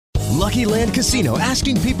Lucky Land Casino,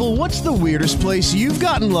 asking people, what's the weirdest place you've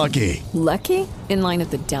gotten lucky? Lucky? In line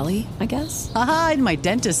at the deli, I guess? Aha, in my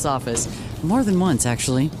dentist's office. More than once,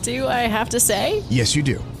 actually. Do I have to say? Yes, you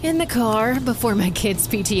do. In the car before my kids'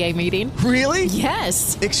 PTA meeting. Really?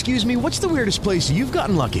 Yes. Excuse me, what's the weirdest place you've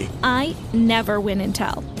gotten lucky? I never win and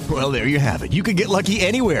tell. Well, there you have it. You can get lucky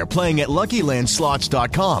anywhere, playing at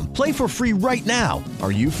LuckyLandSlots.com. Play for free right now.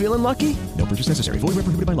 Are you feeling lucky? No purchase necessary. Void where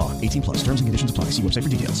prohibited by law. 18 plus. Terms and conditions apply. See website for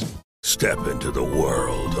details. Step into the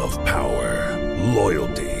world of power,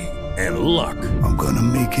 loyalty, and luck. I'm gonna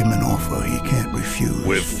make him an offer he can't refuse.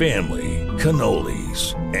 With family,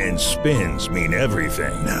 cannolis, and spins mean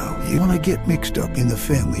everything. Now, you wanna get mixed up in the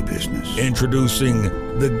family business. Introducing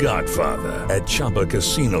The Godfather at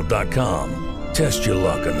ChumbaCasino.com. Test your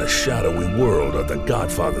luck in the shadowy world of The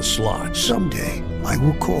Godfather slot. Someday, I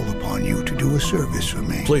will call upon you to do a service for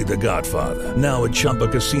me. Play The Godfather, now at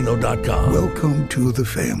ChumbaCasino.com. Welcome to the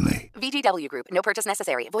family. VGW Group. No purchase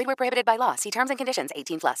necessary. Void where prohibited by law. See terms and conditions.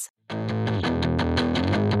 18 plus.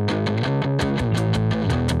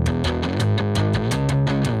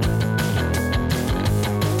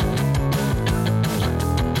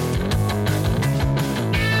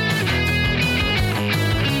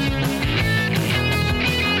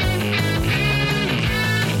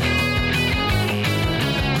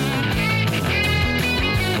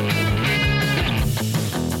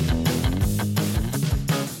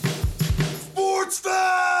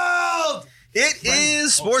 It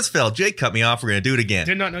is Sportsfeld. Jake cut me off. We're going to do it again.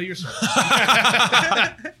 Did not know you were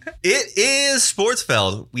It is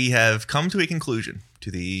Sportsfeld. We have come to a conclusion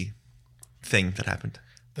to the thing that happened.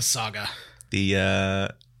 The saga.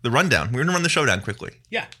 The rundown. We're going to run the showdown quickly.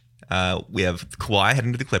 Yeah. We have Kawhi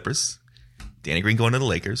heading to the Clippers. Danny Green going to the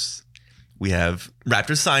Lakers. We have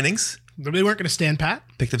Raptors signings. They weren't going to stand pat.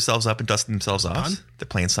 Pick themselves up and dust themselves off. They're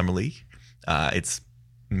playing Summer League. It's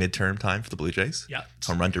midterm time for the Blue Jays. Yeah.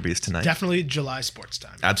 Home run derby is tonight. Definitely July sports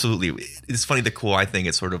time. Absolutely. It's funny, the Kawhi thing,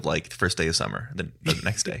 it's sort of like the first day of summer, the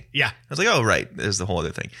next day. Yeah. I was like, oh, right. There's the whole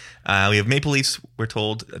other thing. We have Maple Leafs, we're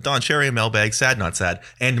told, Don Cherry, mailbag, sad, not sad,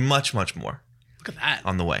 and much, much more. Look at that.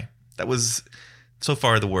 On the way. That was so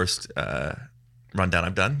far the worst rundown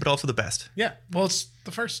I've done, but also the best. Yeah. Well, it's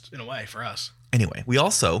the first in a way for us. Anyway, we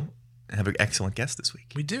also have an excellent guest this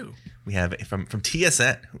week. We do. We have from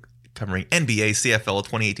TSN, covering NBA, CFL,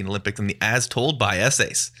 2018 Olympics, and the As Told By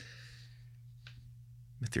essays.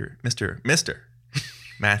 Mr.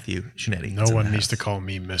 Matthew Shinetti. No one needs to call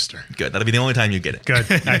me Mister. Good. That'll be the only time you get it. Good.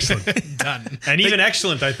 Excellent. Done. And even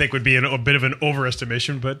excellent, I think, would be a bit of an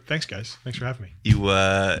overestimation, but thanks, guys. Thanks for having me. You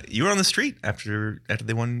were on the street after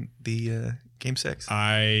they won the Game 6.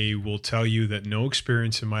 I will tell you that no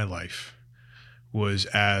experience in my life was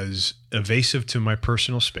as evasive to my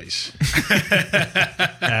personal space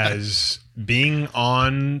as being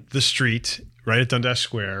on the street right at Dundas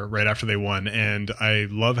Square right after they won. And I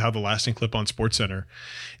love how the lasting clip on SportsCenter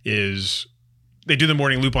is they do the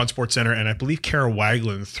morning loop on SportsCenter, and I believe Kara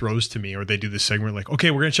Wagland throws to me, or they do this segment like,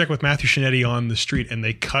 okay, we're going to check with Matthew Shinetti on the street, and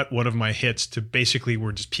they cut one of my hits to basically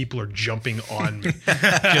where just people are jumping on me,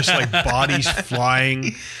 just like bodies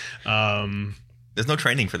flying. There's no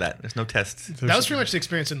training for that. There's no tests. That was pretty much the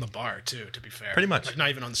experience in the bar too, to be fair. Pretty much. Like not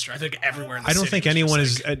even on the street. I think everywhere in the I don't city think anyone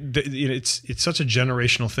is it's such a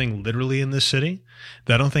generational thing literally in this city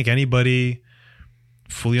that I don't think anybody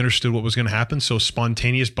fully understood what was going to happen. So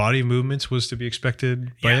spontaneous body movements was to be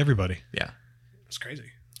expected by everybody. Yeah. It's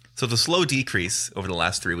crazy. So the slow decrease over the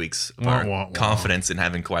last 3 weeks of our confidence in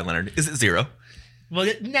having Kawhi Leonard is at 0. Well,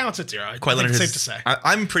 now it's at 0. Kawhi Leonard it's safe to say.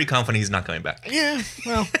 I'm pretty confident he's not coming back. Yeah,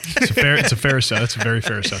 well. It's a fair assessment. That's a very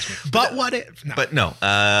fair assessment. But what if? No. But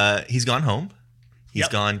no, he's gone home. He's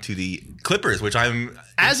gone to the Clippers, which I'm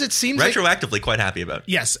as it seems retroactively quite happy about.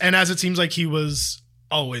 Yes, and as it seems like he was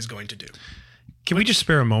always going to do. Can we just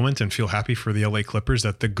spare a moment and feel happy for the LA Clippers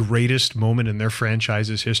that the greatest moment in their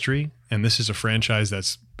franchise's history, and this is a franchise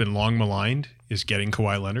that's been long maligned, is getting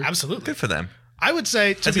Kawhi Leonard? Absolutely. Good for them. I would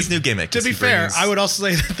say that's his new gimmick. To be fair, I would also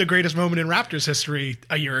say that the greatest moment in Raptors history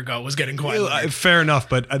a year ago was getting Kawhi Leonard. Fair enough,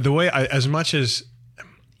 but the way as much as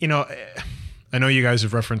I know you guys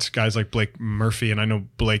have referenced guys like Blake Murphy, and I know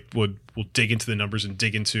Blake will dig into the numbers and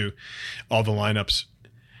dig into all the lineups.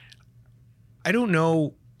 I don't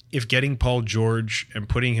know if getting Paul George and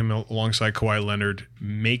putting him alongside Kawhi Leonard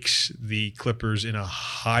makes the Clippers in a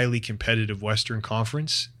highly competitive Western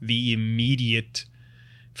Conference the immediate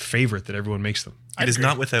favorite that everyone makes them. It is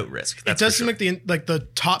not without risk. It does seem like the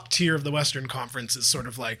top tier of the Western Conference is sort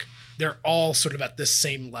of like they're all sort of at this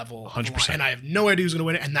same level. 100%. And I have no idea who's going to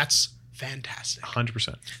win it, and that's fantastic.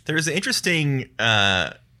 100%. There is an interesting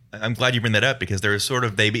I'm glad you bring that up because there was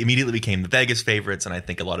they immediately became the Vegas favorites, and I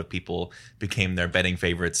think a lot of people became their betting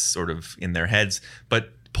favorites sort of in their heads. But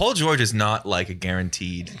Paul George is not like a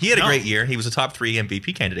guaranteed. He had a great year. He was a top 3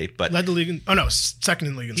 MVP candidate, but led the league. Second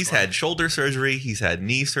in league. He's had shoulder surgery. He's had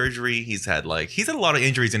knee surgery. He's had a lot of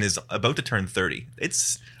injuries and is about to turn 30.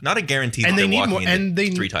 It's not a guarantee. And that they need walking more. into And they,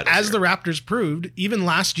 3 titles as here. the Raptors proved, even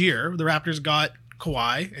last year, the Raptors got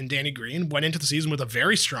Kawhi and Danny Green. Went into the season with a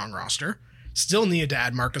very strong roster. Still needed to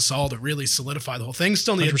add Marc Gasol to really solidify the whole thing.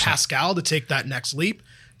 Still needed 100%. Pascal to take that next leap.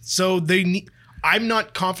 So they need. I'm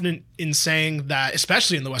not confident in saying that,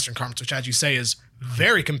 especially in the Western Conference, which, as you say, is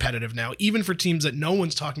very competitive now, even for teams that no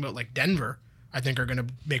one's talking about, like Denver. I think are going to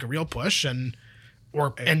make a real push, and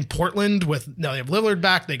Portland with now they have Lillard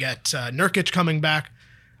back, they get Nurkic coming back.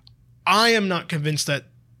 I am not convinced that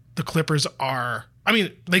the Clippers are. I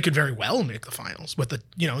mean, they could very well make the finals with the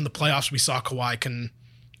in the playoffs we saw Kawhi can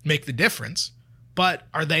make the difference, but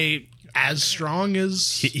are they as strong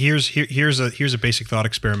as? Here's a basic thought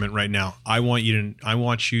experiment right now. I want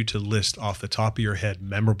you to list off the top of your head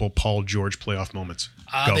memorable Paul George playoff moments.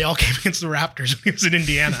 They all came against the Raptors when he was in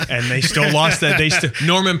Indiana, and they still lost that.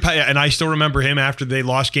 And I still remember him after they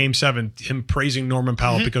lost Game 7, him praising Norman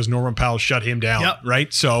Powell because Norman Powell shut him down. Yep.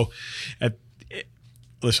 Right. So,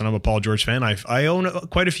 listen, I'm a Paul George fan. I own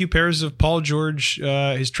quite a few pairs of Paul George,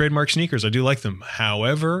 his trademark sneakers. I do like them.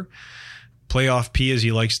 However, playoff P, as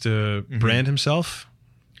he likes to brand himself,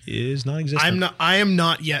 is non-existent. I am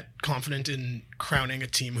not yet confident in crowning a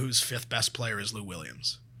team whose 5th best player is Lou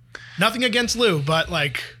Williams. Nothing against Lou, but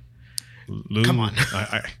Lou, come on.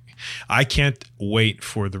 I can't wait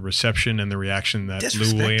for the reception and the reaction that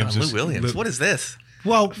Lou Williams on Lou Williams. What is this?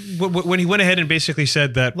 Well, when he went ahead and basically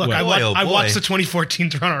said that, look, I watched the 2014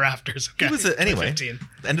 Toronto Raptors. Okay, He was anyway.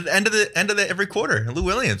 End of the every quarter. Lou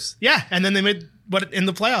Williams. Yeah, and then they made in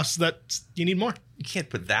the playoffs that you need more. You can't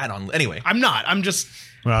put that on anyway. I'm not. I'm just.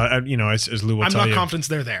 Well, as Lou will tell you, I'm not confident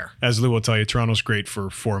they're there. As Lou will tell you, Toronto's great for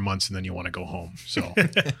 4 months, and then you want to go home. So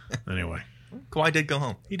anyway, Kawhi did go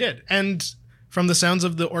home. He did, and from the sounds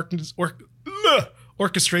of the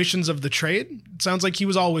orchestrations of the trade, it sounds like he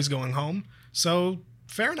was always going home. So.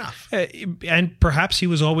 Fair enough. And perhaps he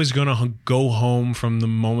was always going to go home from the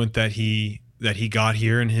moment that he got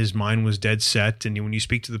here and his mind was dead set. And when you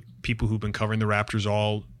speak to the people who've been covering the Raptors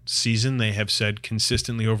all season, they have said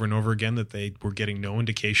consistently over and over again that they were getting no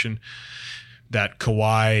indication that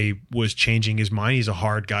Kawhi was changing his mind. He's a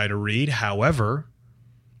hard guy to read. However,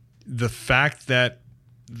 the fact that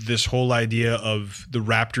this whole idea of the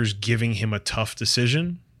Raptors giving him a tough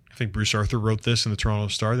decision, I think Bruce Arthur wrote this in the Toronto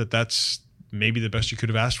Star, that's maybe the best you could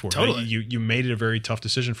have asked for. Totally. You made it a very tough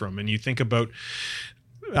decision for him. And you think about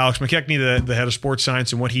Alex McKechnie, the head of sports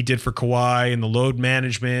science, and what he did for Kawhi and the load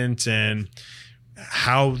management and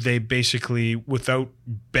how they basically, without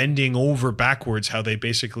bending over backwards, how they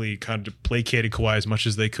basically kind of placated Kawhi as much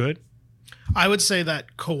as they could. I would say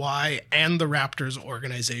that Kawhi and the Raptors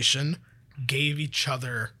organization gave each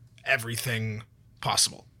other everything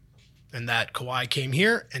possible. And that Kawhi came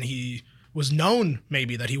here and he was known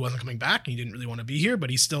maybe that he wasn't coming back and he didn't really want to be here, but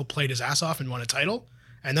he still played his ass off and won a title.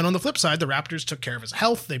 And then on the flip side, the Raptors took care of his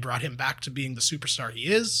health. They brought him back to being the superstar he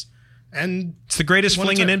is. And it's the greatest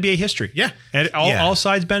fling in NBA history. Yeah. And all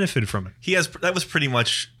sides benefited from it. That was pretty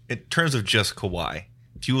much, in terms of just Kawhi,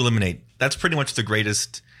 if you eliminate, that's pretty much the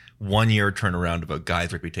greatest 1 year turnaround of a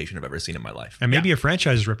guy's reputation I've ever seen in my life. And maybe a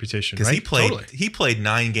franchise's reputation, right? Because he played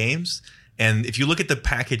 9 games. And if you look at the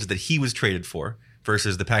package that he was traded for,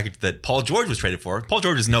 versus the package that Paul George was traded for. Paul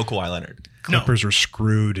George is no Kawhi Leonard. Clippers are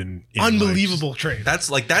screwed in unbelievable trade. That's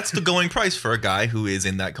the going price for a guy who is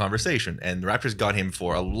in that conversation. And the Raptors got him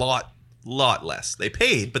for a lot less. They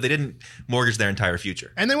paid, but they didn't mortgage their entire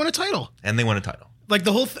future. And they won a title. Like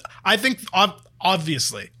the whole I think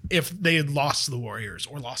obviously if they had lost the Warriors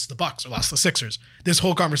or lost the Bucks or lost the Sixers, this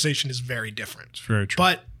whole conversation is very different. It's very true.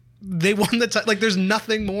 But they won the title. Like there's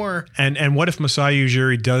nothing more. And what if Masai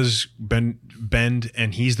Ujiri does bend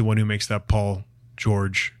and he's the one who makes that Paul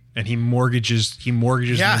George and he mortgages the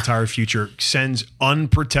entire future, sends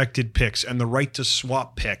unprotected picks and the right to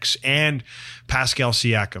swap picks and Pascal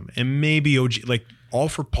Siakam and maybe OG, like all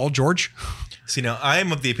for Paul George? See, now I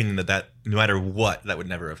am of the opinion that no matter what, that would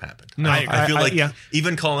never have happened. No, I feel like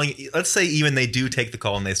even calling, let's say even they do take the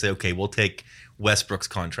call and they say, okay, we'll take Westbrook's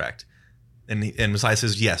contract. And Masai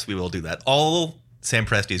says, yes, we will do that. All Sam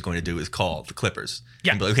Presti is going to do is call the Clippers.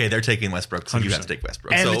 Yeah. And be like, okay, they're taking Westbrook, so you 100%. have to take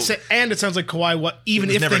Westbrook. And, So and it sounds like Kawhi, even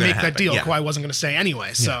It was if never they gonna make that happen. deal, Yeah. Kawhi wasn't going to stay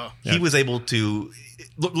anyway. So he was able to,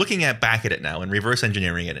 looking back at it now and reverse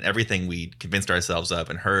engineering it and everything we convinced ourselves of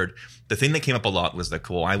and heard, the thing that came up a lot was that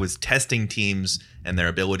Kawhi was testing teams and their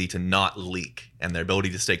ability to not leak and their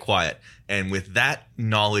ability to stay quiet. And with that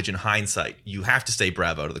knowledge and hindsight, you have to say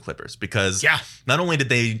bravo to the Clippers because not only did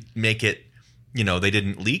they make it, they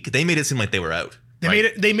didn't leak, they made it seem like they were out.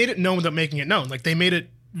 They made it known without making it known. Like they made it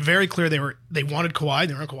very clear they wanted Kawhi.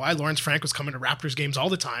 They wanted Kawhi. Lawrence Frank was coming to Raptors games all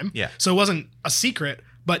the time. Yeah. So it wasn't a secret,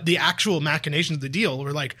 but the actual machinations of the deal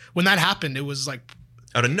were like, when that happened, it was like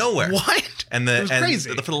out of nowhere. What? And it was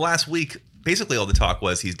crazy. For the last week, basically all the talk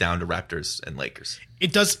was he's down to Raptors and Lakers.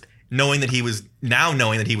 It does. Knowing that he was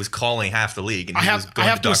calling half the league, and I have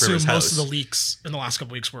to assume Rivers' most of house. the leaks in the last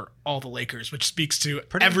couple weeks were all the Lakers, which speaks to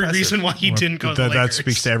every reason why he Well, didn't go to the Lakers. That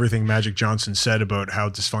speaks to everything Magic Johnson said about how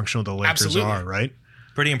dysfunctional the Lakers Absolutely. are, right?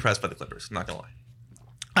 Pretty impressed by the Clippers, I'm not gonna lie.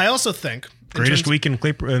 I also think Greatest week in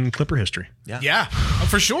Clipper history. Yeah,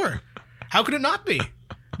 for sure. How could it not be?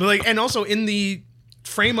 But and also in the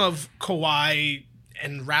frame of Kawhi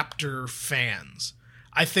and Raptor fans,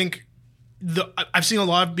 I think I've seen a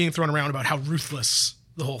lot being thrown around about how ruthless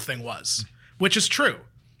the whole thing was, which is true.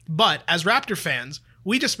 But as Raptor fans,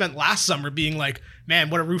 we just spent last summer being like, man,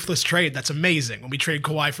 what a ruthless trade. That's amazing. When we trade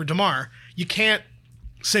Kawhi for DeMar, you can't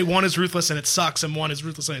say one is ruthless and it sucks and one is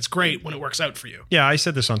ruthless and it's great when it works out for you. Yeah, I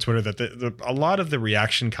said this on Twitter that a lot of the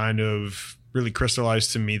reaction kind of really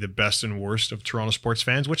crystallized to me the best and worst of Toronto sports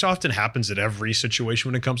fans, which often happens at every situation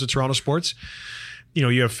when it comes to Toronto sports.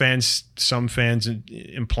 You have some fans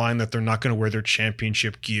implying that they're not going to wear their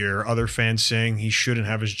championship gear. Other fans saying he shouldn't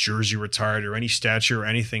have his jersey retired or any statue or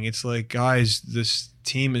anything. It's like, guys, this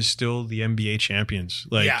team is still the NBA champions.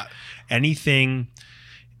 Anything.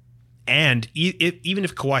 And even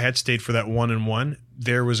if Kawhi had stayed for that 1-1,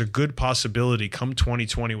 there was a good possibility come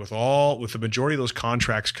 2020 with the majority of those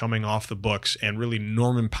contracts coming off the books and really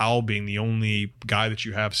Norman Powell being the only guy that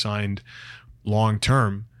you have signed long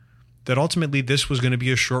term, that ultimately this was going to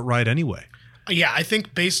be a short ride anyway. Yeah, I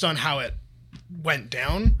think based on how it went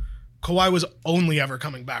down, Kawhi was only ever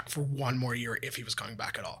coming back for one more year if he was coming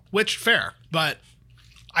back at all, which fair. But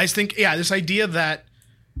I think, this idea that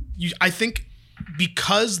I think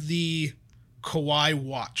because the Kawhi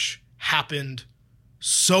watch happened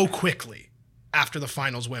so quickly after the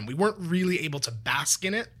finals win, we weren't really able to bask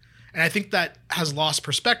in it. And I think that has lost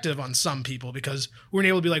perspective on some people because we weren't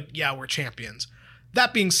able to be like, yeah, we're champions.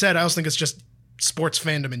 That being said, I also think it's just sports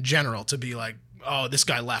fandom in general to be like, oh, this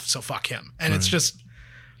guy left, so fuck him. And it's just,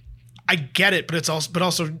 I get it, but it's also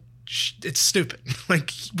it's stupid.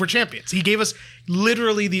 Like, we're champions. He gave us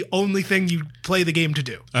literally the only thing you play the game to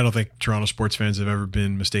do. I don't think Toronto sports fans have ever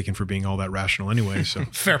been mistaken for being all that rational anyway. So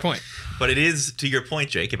fair point. But it is, to your point,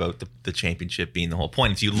 Jake, about the championship being the whole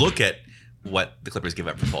point. If you look at what the Clippers give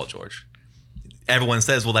up for Paul George, everyone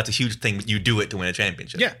says, well, that's a huge thing. You do it to win a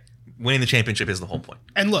championship. Yeah. Winning the championship is the whole point.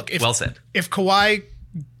 And look, well said. If Kawhi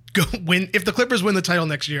if the Clippers win the title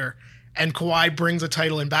next year and Kawhi brings a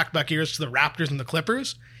title in back-to-back years to the Raptors and the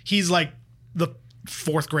Clippers, he's like the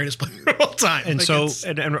fourth greatest player of all time. And like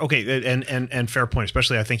and fair point.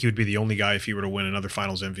 Especially, I think he would be the only guy if he were to win another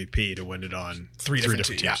Finals MVP to win it on three different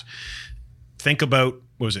teams. Yeah. Think about,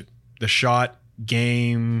 what was it? The shot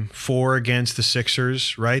game 4 against the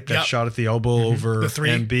Sixers, right? That shot at the elbow over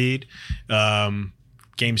Embiid.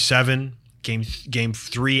 Game 7, game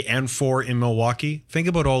 3 and 4 in Milwaukee. Think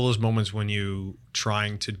about all those moments when you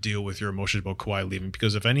trying to deal with your emotions about Kawhi leaving,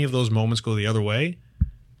 because if any of those moments go the other way,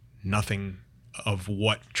 nothing of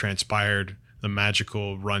what transpired, the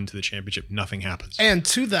magical run to the championship, nothing happens. And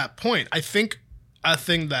to that point, I think a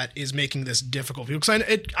thing that is making this difficult for you, because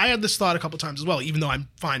I had this thought a couple times as well, even though I'm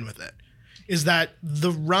fine with it, is that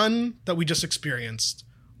the run that we just experienced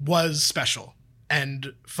was special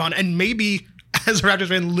and fun, and maybe as a Raptors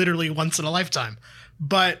fan, literally once in a lifetime.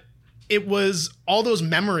 But it was all those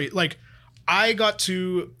memories. Like, I got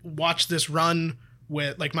to watch this run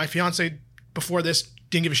with, like, my fiance before this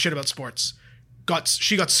didn't give a shit about sports.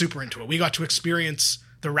 She got super into it. We got to experience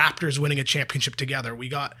the Raptors winning a championship together.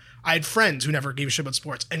 I had friends who never gave a shit about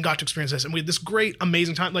sports and got to experience this. And we had this great,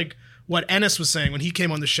 amazing time. Like what Ennis was saying when he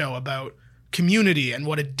came on the show about community and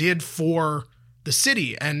what it did for the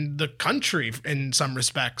city and the country in some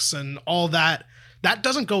respects and all that. That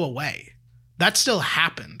doesn't go away. That still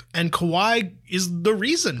happened. And Kawhi is the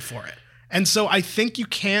reason for it. And so I think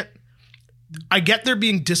I get there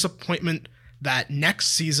being disappointment that next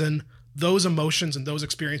season, those emotions and those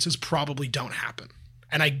experiences probably don't happen.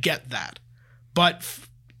 And I get that. But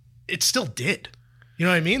it still did. You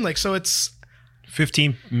know what I mean? Like, so it's...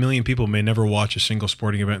 15 million people may never watch a single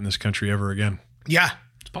sporting event in this country ever again. Yeah.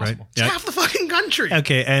 It's possible. Right? It's half the fucking country.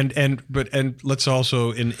 Okay, and let's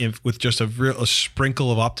also with just a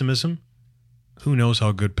sprinkle of optimism, who knows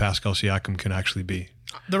how good Pascal Siakam can actually be?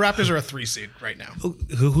 The Raptors are a 3 seed right now.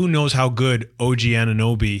 Who knows how good OG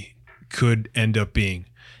Anunoby could end up being?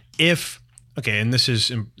 And this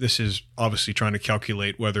is obviously trying to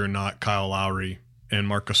calculate whether or not Kyle Lowry and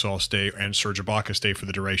Marc Gasol stay and Serge Ibaka stay for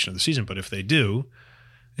the duration of the season. But if they do,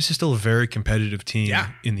 this is still a very competitive team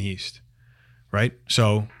in the East, right?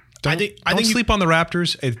 So I think sleep on the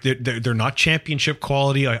Raptors. They're not championship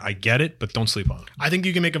quality. I get it, but don't sleep on them. I think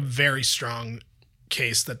you can make a very strong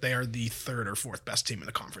case that they are the 3rd or 4th best team in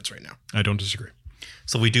the conference right now. I don't disagree.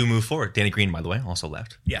 So we do move forward. Danny Green, by the way, also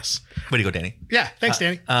left. Yes. Way to go, Danny. Yeah, thanks,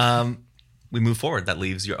 Danny. We move forward. That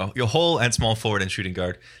leaves your whole and small forward and shooting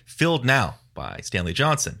guard filled now by Stanley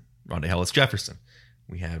Johnson, Rondae Hollis-Jefferson.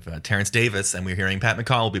 We have Terrence Davis, and we're hearing Pat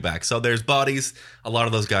McCaw will be back. So there's bodies. A lot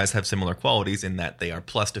of those guys have similar qualities in that they are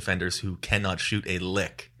plus defenders who cannot shoot a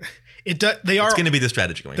lick. It's going to be the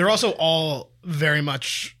strategy going They're forward. also all very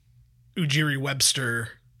much Ujiri Webster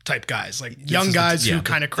type guys, like young guys who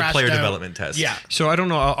kind of crashed player out. development test. Yeah. So I don't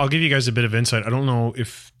know. I'll give you guys a bit of insight. I don't know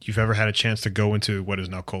if you've ever had a chance to go into what is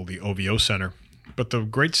now called the OVO Center, but the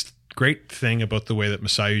great thing about the way that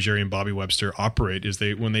Masai Ujiri and Bobby Webster operate is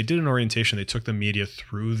when they did an orientation, they took the media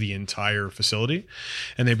through the entire facility,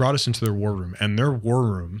 and they brought us into their war room. And their war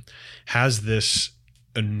room has this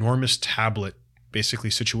enormous tablet basically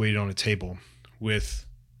situated on a table with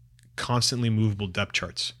constantly movable depth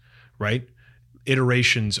charts, right?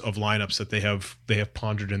 Iterations of lineups that they have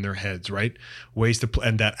pondered in their heads, right? Ways to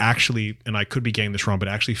and that actually, and I could be getting this wrong, but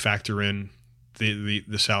actually factor in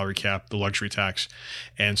the salary cap, the luxury tax,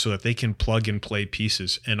 and so that they can plug and play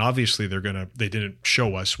pieces. And obviously they didn't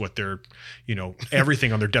show us what their,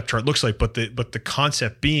 everything on their depth chart looks like, but the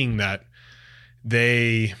concept being that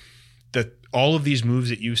that all of these moves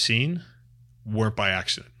that you've seen weren't by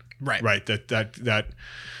accident. Right. That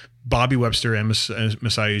Bobby Webster and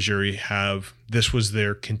Masai Ujiri this was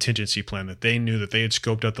their contingency plan, that they knew that they had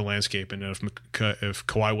scoped out the landscape, and if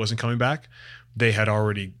Kawhi wasn't coming back, they had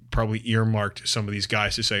already probably earmarked some of these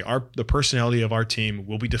guys to say the personality of our team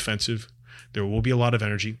will be defensive. There will be a lot of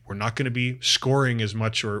energy. We're not going to be scoring as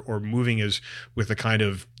much or moving as with a kind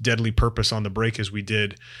of deadly purpose on the break as we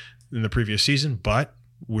did in the previous season, but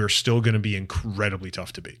we're still going to be incredibly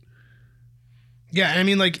tough to beat. Yeah, I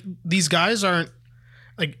mean, like, these guys aren't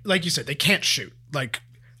like you said, they can't shoot. Like,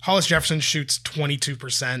 Hollis Jefferson shoots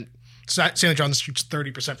 22%. Stanley Johnson shoots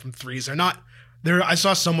 30% from threes. I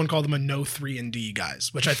saw someone call them a no 3-and-D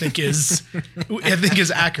guys, which I think is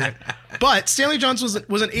accurate. But Stanley Johnson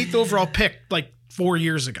was an 8th overall pick like 4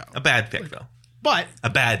 years ago. A bad pick, though. But a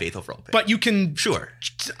bad 8th overall pick. But you can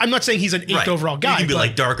I'm not saying he's an 8th overall guy. You can be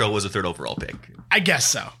like Darko was a 3rd overall pick. I guess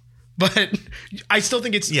so. But I still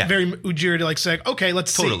think it's very Ujiri to say, okay, let's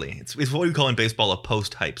see. Totally. It's what we call in baseball a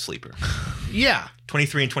post-hype sleeper. Yeah.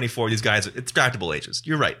 23 and 24, these guys, it's draftable ages.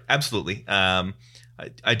 You're right. Absolutely. I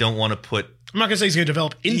don't want to put... I'm not going to say he's going to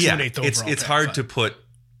develop into an 8th overall It's hard to put...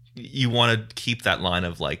 You want to keep that line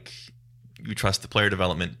of like, you trust the player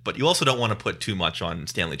development, but you also don't want to put too much on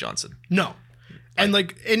Stanley Johnson. No. And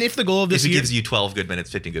if the goal of this year, if he gives you 12 good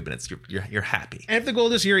minutes, 15 good minutes, you're happy. And if the goal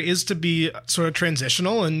of this year is to be sort of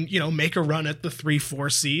transitional and make a run at the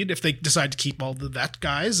 3-4 seed, if they decide to keep all the vet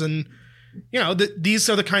guys, and these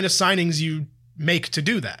are the kind of signings you make to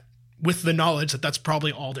do that, with the knowledge that that's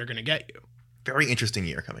probably all they're going to get you. Very interesting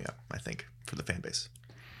year coming up, I think, for the fan base.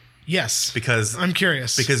 Yes, because I'm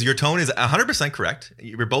curious. Because your tone is 100% correct.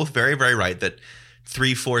 You're both very, very right that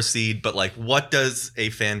 3-4 seed, but like, what does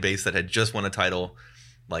a fan base that had just won a title,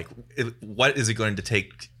 like, what is it going to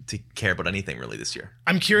take to care about anything really this year?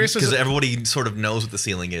 I'm curious because everybody sort of knows what the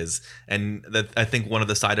ceiling is, and that I think one of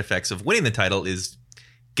the side effects of winning the title is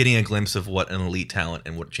getting a glimpse of what an elite talent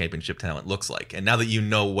and what championship talent looks like. And now that you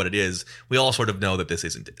know what it is, we all sort of know that this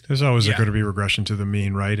isn't it. There's always going to be regression to the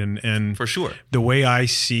mean, right? And for sure, the way I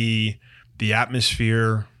see the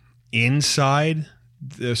atmosphere inside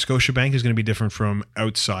the Scotiabank is going to be different from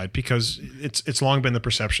outside, because it's long been the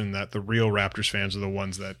perception that the real Raptors fans are the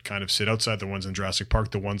ones that kind of sit outside, the ones in Jurassic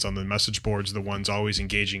Park, the ones on the message boards, the ones always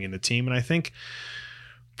engaging in the team. And I think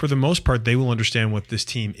for the most part, they will understand what this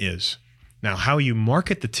team is. Now, how you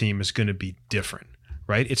market the team is going to be different,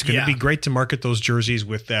 right? It's going to be great to market those jerseys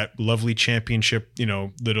with that lovely championship,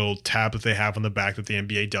 little tab that they have on the back that the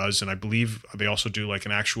NBA does. And I believe they also do like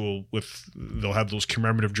an actual they'll have those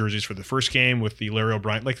commemorative jerseys for the first game with the Larry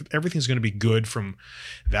O'Brien. Like, everything's going to be good from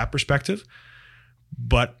that perspective.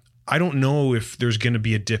 But I don't know if there's going to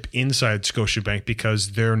be a dip inside Scotiabank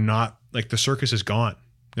because they're not like the circus is gone.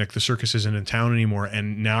 Like the circus isn't in town anymore.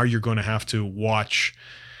 And now you're going to have to watch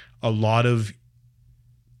a lot of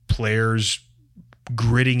players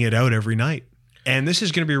gritting it out every night. And this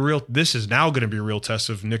is now going to be a real test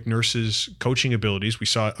of Nick Nurse's coaching abilities. We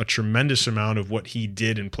saw a tremendous amount of what he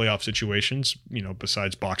did in playoff situations,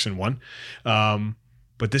 besides boxing one.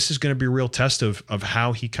 But this is going to be a real test of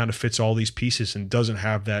how he kind of fits all these pieces and doesn't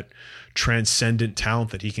have that transcendent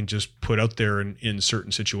talent that he can just put out there in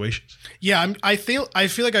certain situations. Yeah, I feel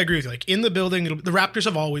like I agree with you. Like in the building, the Raptors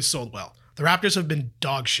have always sold well. The Raptors have been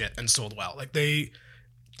dog shit and sold well. Like the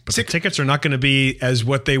tickets are not going to be as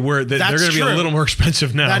what they were. They're going to be a little more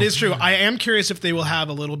expensive now. That is true. I am curious if they will have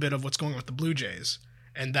a little bit of what's going on with the Blue Jays,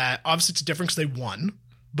 and that obviously it's different because they won.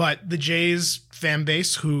 But the Jays fan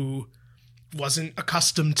base who wasn't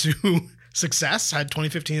accustomed to success, had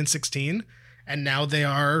 2015 and 16, and now they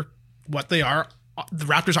are what they are. The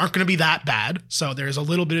Raptors aren't going to be that bad, so there's a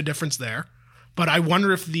little bit of difference there. But I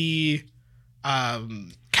wonder if the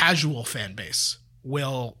casual fan base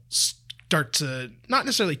will start to not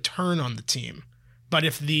necessarily turn on the team, but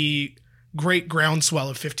if the great groundswell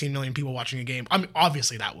of 15 million people watching a game, I mean,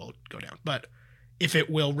 obviously that will go down, but if it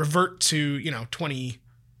will revert to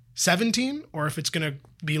 2017, or if it's going to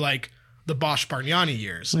be like the Bosch Bargnani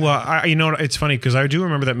years. Well, it's funny because I do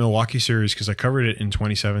remember that Milwaukee series because I covered it in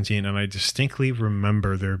 2017, and I distinctly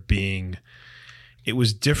remember there being. It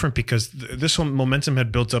was different because this one momentum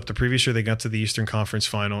had built up. The previous year they got to the Eastern Conference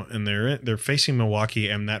Final, and they're facing Milwaukee,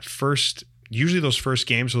 and usually those first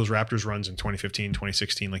games, those Raptors runs in 2015,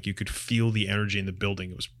 2016, like you could feel the energy in the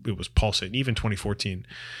building. It was pulsating. Even 2014,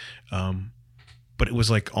 but it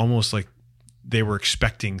was like almost like. They were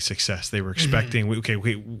expecting success. They were expecting,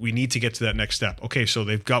 we need to get to that next step. Okay, so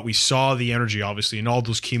we saw the energy, obviously, in all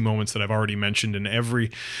those key moments that I've already mentioned, and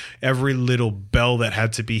every little bell that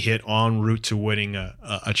had to be hit en route to winning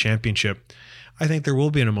a championship. I think there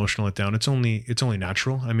will be an emotional letdown. It's only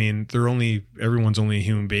natural. I mean, everyone's only a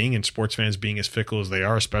human being, and sports fans being as fickle as they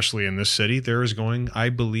are, especially in this city, there is I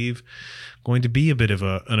believe, going to be a bit of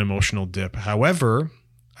an emotional dip. However,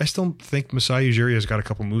 I still think Masai Ujiri has got a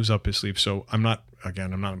couple moves up his sleeve. So I'm not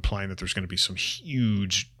implying that there's going to be some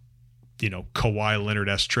huge, Kawhi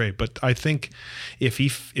Leonard-esque trade. But I think if he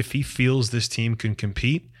feels this team can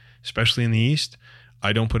compete, especially in the East,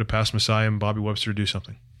 I don't put it past Masai and Bobby Webster to do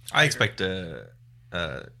something. I expect a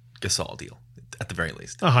Gasol deal at the very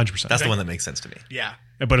least. 100%. That's the one that makes sense to me. Yeah.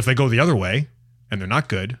 But if they go the other way and they're not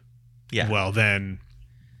good, yeah. Well, then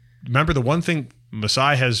remember the one thing.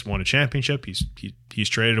 Masai has won a championship. He's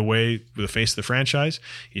traded away with the face of the franchise.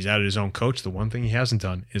 He's added his own coach. The one thing he hasn't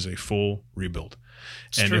done is a full rebuild.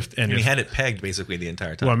 And he had it pegged basically the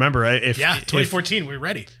entire time. Well, remember, 2014, we're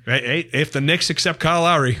ready. Right? If the Knicks accept Kyle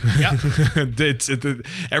Lowry,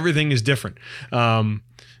 everything is different.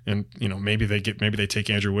 And maybe they take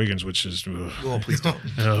Andrew Wiggins, which is please don't.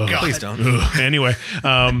 Please don't. Anyway,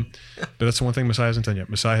 but that's the one thing Masai hasn't done yet.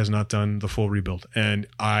 Masai has not done the full rebuild, and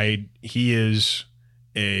he is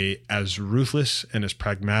as ruthless and as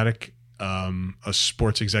pragmatic a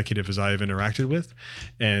sports executive as I have interacted with,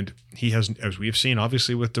 and he has, as we have seen,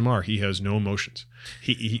 obviously with DeMar, he has no emotions.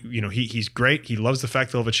 He's great. He loves the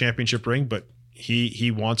fact they'll have a championship ring, but he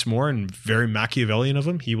wants more, and very Machiavellian of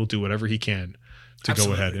him. He will do whatever he can to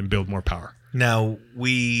go ahead and build more power. Now,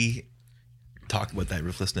 we talked about that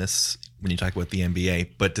ruthlessness when you talk about the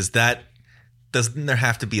NBA, but doesn't there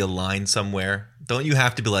have to be a line somewhere? Don't you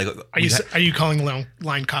have to be like, are you calling the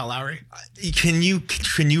line Kyle Lowry? Can you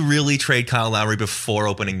really trade Kyle Lowry before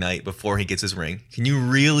opening night, before he gets his ring? Can you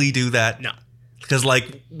really do that? No. Because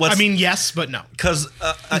yes, but no. Because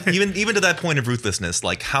even to that point of ruthlessness,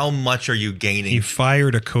 like how much are you gaining? He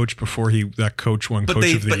fired a coach before that coach won Coach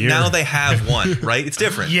of the Year. But now they have won, right? It's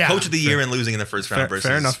different. Yeah. Coach of the Year and losing in the first round versus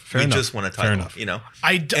fair enough. just won a title.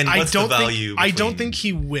 I don't think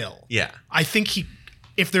he will. Yeah. I think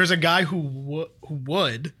if there's a guy who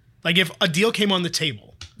would, like if a deal came on the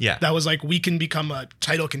table, that was like, we can become a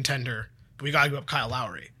title contender, but we got to give up Kyle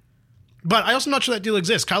Lowry. But I also am not sure that deal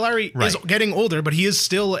exists. Kyle Lowry is getting older, but he is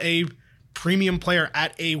still a premium player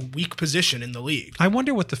at a weak position in the league. I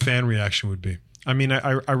wonder what the fan reaction would be. I mean,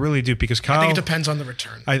 I really do, because Kyle. I think it depends on the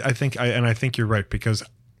return. I think you're right, because,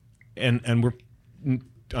 and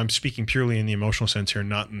I'm speaking purely in the emotional sense here,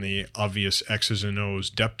 not in the obvious X's and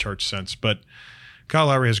O's depth chart sense. But Kyle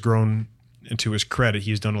Lowry has grown, and to his credit,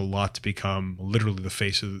 he's done a lot to become literally the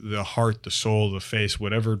face of the heart, the soul, the face,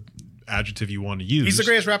 whatever adjective you want to use. He's the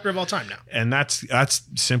greatest Raptor of all time now, and that's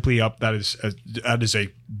simply up. That is a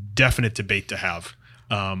definite debate to have.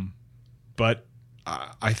 But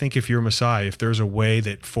I think if you're Masai, if there's a way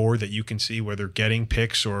that you can see, whether getting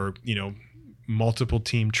picks or, multiple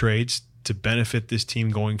team trades to benefit this team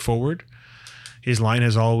going forward, his line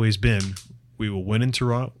has always been, we will win in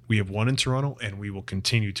Toronto. We have won in Toronto, and we will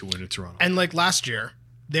continue to win in Toronto. And like last year,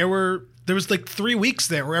 there was like 3 weeks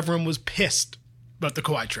there where everyone was pissed about the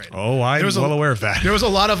Kawhi trade. Oh, I'm well aware of that. There was a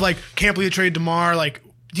lot of like, can't believe you traded DeMar, like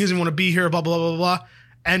he doesn't want to be here, blah, blah, blah, blah, blah.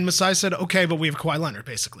 And Masai said, okay, but we have Kawhi Leonard,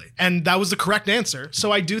 basically. And that was the correct answer.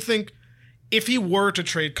 So I do think if he were to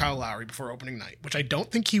trade Kyle Lowry before opening night, which I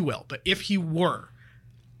don't think he will, but if he were,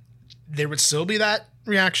 there would still be that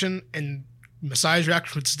reaction, and Masai's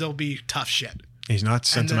reaction would still be tough shit. He's not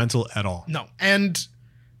sentimental at all. No. And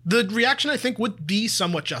the reaction, I think, would be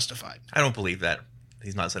somewhat justified. I don't believe that.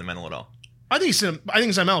 He's not sentimental at all. I think he's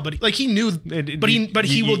sentimental, but like he knew, but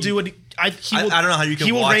he will do it. I don't know how you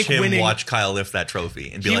can watch him watch Kyle lift that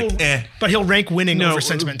trophy and be like, eh. But he'll rank winning over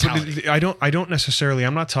sentimentality. I don't necessarily.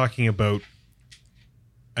 I'm not talking about.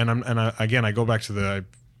 Again, I go back to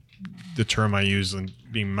the term I use and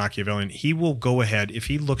being Machiavellian. He will go ahead if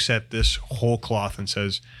he looks at this whole cloth and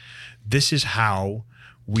says, "This is how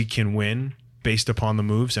we can win based upon the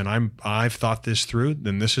moves," and I've thought this through.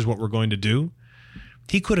 Then this is what we're going to do.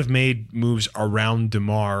 He could have made moves around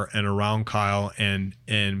DeMar and around Kyle and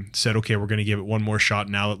said, okay, we're going to give it one more shot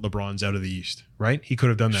now that LeBron's out of the East, right? He could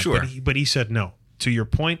have done that. Sure. But he said no. To your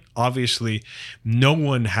point, obviously, no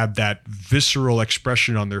one had that visceral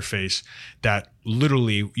expression on their face that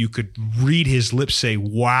literally you could read his lips say,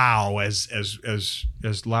 wow, as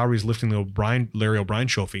Lowry's lifting the Larry O'Brien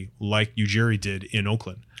trophy like Ujiri did in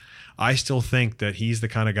Oakland. I still think that he's the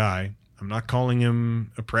kind of guy. I'm not calling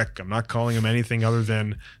him a prick. I'm not calling him anything other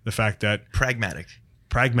than the fact that pragmatic.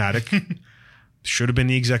 Should have been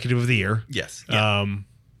the executive of the year. Yes. Yeah.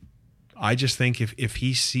 I just think if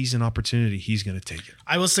he sees an opportunity, he's going to take it.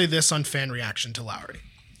 I will say this on fan reaction to Lowry,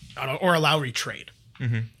 or a Lowry trade.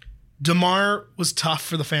 Mm-hmm. DeMar was tough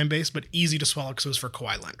for the fan base, but easy to swallow because it was for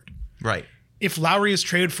Kawhi Leonard. Right. If Lowry is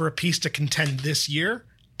traded for a piece to contend this year,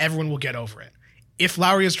 everyone will get over it. If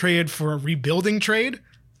Lowry is traded for a rebuilding trade,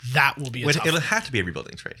 that will be a tough. It'll have to be a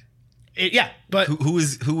rebuilding trade. But who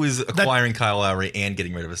is acquiring Kyle Lowry and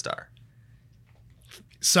getting rid of a star?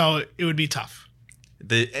 So it would be tough.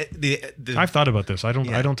 I've thought about this. I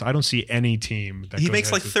don't see any team that he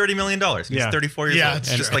makes like $30 million. He's 34 years old.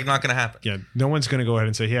 It's just like not going to happen. Yeah, no one's going to go ahead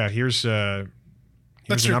and say, yeah, here's an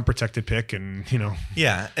unprotected pick, and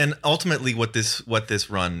Yeah, and ultimately, what this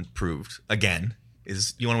run proved again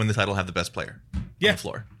is you want to win the title, have the best player on the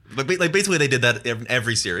floor. But like basically, they did that in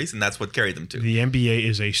every series, and that's what carried them to. The NBA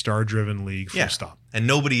is a star-driven league. Full stop. And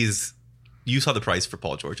nobody's. You saw the price for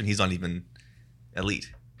Paul George, and he's not even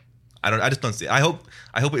elite. I just don't see it. I hope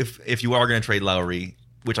if you are going to trade Lowry,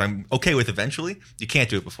 which I'm okay with eventually, you can't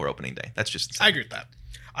do it before opening day. That's just insane. I agree with that.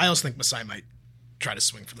 I also think Masai might try to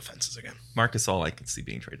swing for the fences again. Marc Gasol, I can see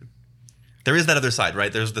being traded. There is that other side,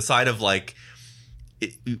 right? There's the side of like,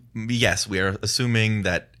 yes, we are assuming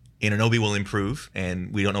that Anunoby will improve,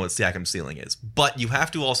 and we don't know what Siakam's ceiling is. But you have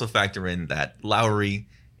to also factor in that Lowry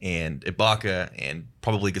and Ibaka and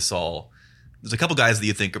probably Gasol, there's a couple guys that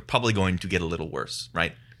you think are probably going to get a little worse,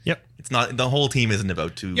 right? Yep. It's not, the whole team isn't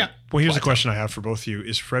about to. Yeah. Well, here's a question I have for both of you.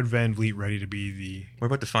 Is Fred VanVleet ready to be the... We're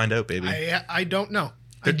about to find out, baby. I don't know.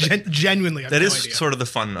 Genuinely, I have no idea. Sort of the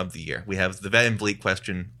fun of the year. We have the VanVleet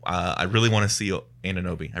question. I really want to see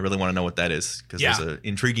Anunoby. I really want to know what that is because there's an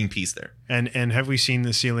intriguing piece there. And have we seen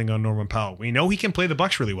the ceiling on Norman Powell? We know he can play the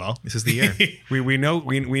Bucks really well. This is the year. we know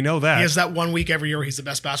that. He has that 1 week every year where he's the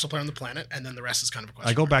best basketball player on the planet, and then the rest is kind of a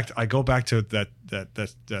question. I go back to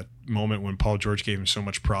that moment when Paul George gave him so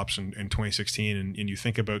much props in 2016, and you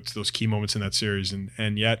think about those key moments in that series,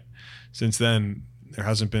 and yet since then. There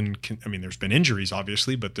hasn't been. There's been injuries,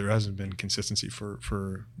 obviously, but there hasn't been consistency for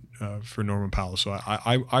Norman Powell. So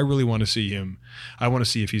I really want to see him. I want to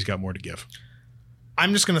see if he's got more to give.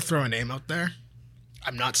 I'm just going to throw a name out there.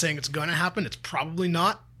 I'm not saying it's going to happen. It's probably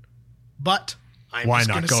not. But I'm just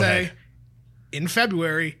going to say, in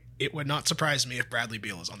February, it would not surprise me if Bradley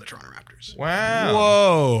Beal is on the Toronto Raptors. Wow!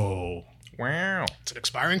 Whoa! Wow! It's an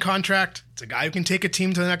expiring contract. It's a guy who can take a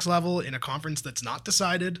team to the next level in a conference that's not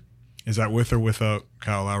decided. Is that with or without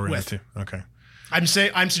Kyle Lowry? With. Okay. I'm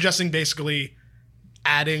suggesting basically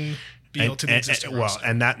adding Beal to the existing roster.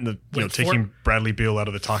 And that taking Bradley Beal out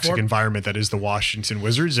of the toxic environment that is the Washington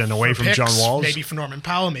Wizards and away from picks, John Walls. Maybe for Norman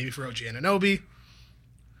Powell, maybe for OG Anunoby.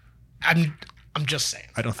 I'm just saying.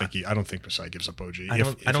 I don't think Masai gives up OG. I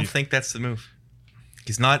don't think that's the move.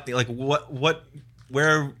 He's not like what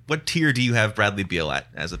tier do you have Bradley Beal at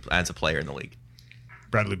as a player in the league?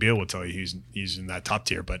 Bradley Beal will tell you he's in that top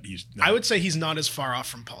tier, but he's not. I would say he's not as far off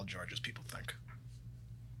from Paul George as people think.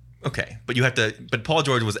 Okay, but you have to. But Paul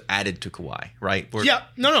George was added to Kawhi, right?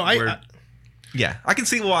 I can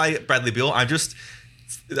see why Bradley Beal.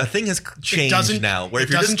 The thing has changed now. Where if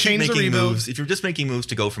you're just making moves, if you're just making moves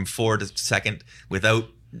to go from 4 to 2nd without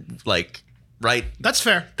right? That's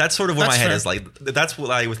fair. That's sort of where my head is like. That's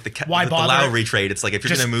why with the Lowry trade, it's like if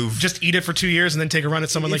you're going to move, just eat it for 2 years and then take a run at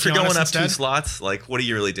someone like Giannis. If you're going up instead. 2 slots, like what are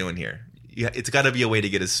you really doing here? It's got to be a way to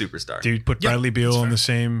get a superstar. Do you put Bradley Beal on the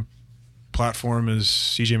same platform as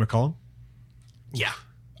CJ McCollum? Yeah.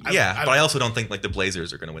 But I also don't think like the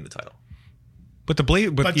Blazers are going to win the title. But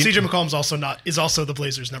CJ McCollum's also the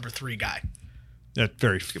Blazers' number 3 guy. That's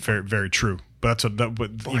very true. But it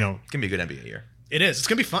can be a good NBA year. It is. It's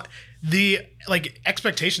gonna be fun. The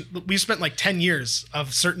expectation. We've spent 10 years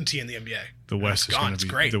of certainty in the NBA. The West is gone. It's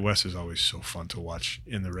great. The West is always so fun to watch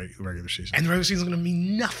in the regular season. And the regular season is gonna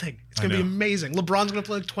mean nothing. It's gonna be amazing. LeBron's gonna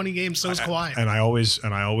play 20 games. So is Kawhi. And I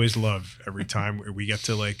always love every time we get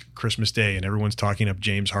to Christmas Day and everyone's talking up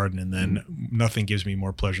James Harden, and then nothing gives me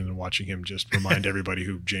more pleasure than watching him just remind everybody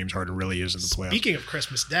who James Harden really is in the playoffs. Speaking of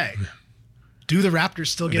Christmas Day, do the Raptors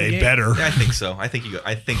still get a game? They better. Yeah, I think so. I think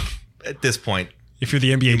at this point. If you're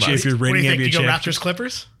the NBA, if you're reigning NBA champion, champion, you go Raptors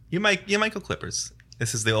Clippers. You might go Clippers.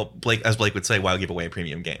 This is the old Blake, as Blake would say, "Why give away a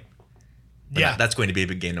premium game?" But that's going to be a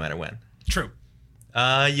big game no matter when. True.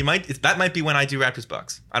 That might be when I do Raptors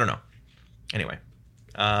Bucks. I don't know. Anyway,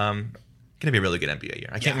 going to be a really good NBA year.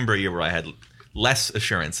 I can't remember a year where I had less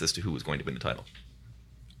assurance as to who was going to win the title.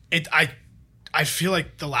 I feel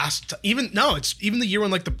like the last even the year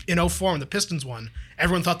when in 2004 when the Pistons won,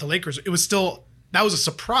 everyone thought the Lakers. It was still that was a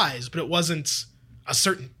surprise, but it wasn't a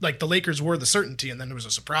certain the Lakers were the certainty, and then there was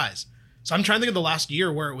a surprise. So I'm trying to think of the last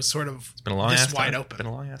year where it was sort of this wide open. It's been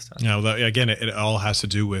a long ass time. No, again, it all has to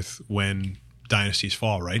do with when dynasties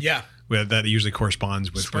fall, right? Yeah, that usually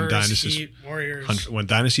corresponds with Spurs, when dynasties Heat, Warriors. When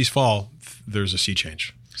dynasties fall, there's a sea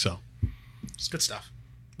change. So it's good stuff.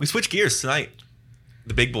 We switch gears tonight.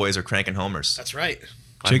 The big boys are cranking homers. That's right.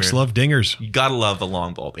 Chicks love dingers. You gotta love the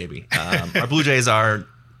long ball, baby. Our Blue Jays are a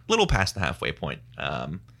little past the halfway point.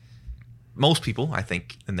 Most people, I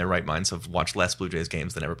think, in their right minds, have watched less Blue Jays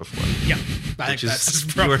games than ever before. Yeah, which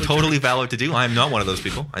is you are totally valid to do. I'm not one of those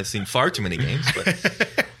people. I've seen far too many games, but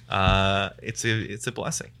it's a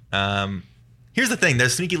blessing. Here's the thing: they've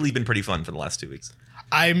sneakily been pretty fun for the last 2 weeks.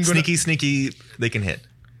 Sneaky. They can hit.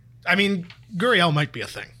 I mean, Gurriel might be a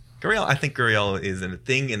thing. I think Gurriel is a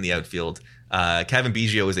thing in the outfield. Kevin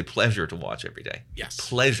Biggio is a pleasure to watch every day. Yes,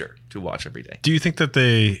 pleasure to watch every day. Do you think that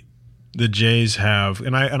the Jays have,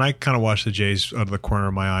 and I kind of watch the Jays out of the corner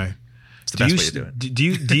of my eye. It's the best way to do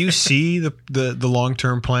it. Do you see the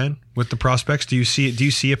long-term plan with the prospects? Do you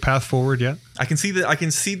see a path forward yet? I can see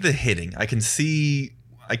the hitting. I can see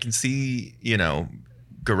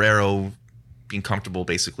Guerrero being comfortable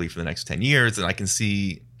basically for the next 10 years, and I can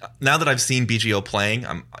see now that I've seen Biggio playing,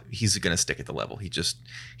 he's going to stick at the level. He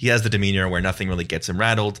has the demeanor where nothing really gets him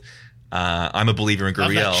rattled. I'm a believer in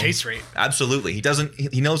Gurriel. Love that chase rate. Absolutely. He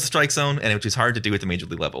knows the strike zone, and which is hard to do at the major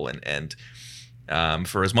league level. And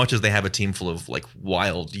for as much as they have a team full of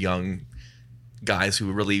wild young guys who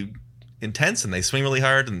are really intense and they swing really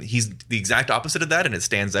hard, and he's the exact opposite of that, and it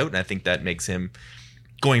stands out. And I think that makes him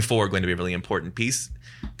going forward going to be a really important piece.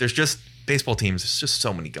 There's just baseball teams. There's just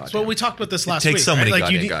so many goddamn. Well, we talked about this last week. It takes so many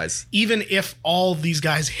goddamn guys. Even if all these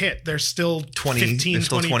guys hit, there's still 20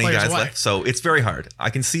 guys left. So it's very hard. I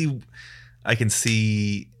can see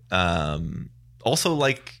also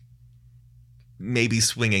maybe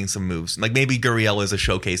swinging some moves. Maybe Gurriel is a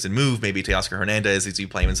showcase and move. Maybe Teoscar Hernandez is you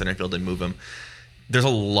play him in center field and move him. There's a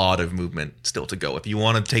lot of movement still to go. If you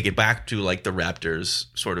want to take it back to the Raptors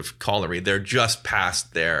sort of colliery, they're just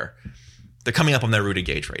past their. They're coming up on their Rudy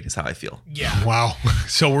Gage rate, is how I feel. Yeah. Wow.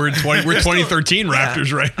 So we're 2013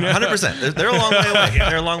 Raptors, right? 100%. They're a long way away.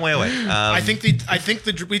 They're a long way away. I think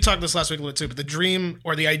we talked this last week a little bit too, but the dream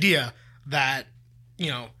or the idea that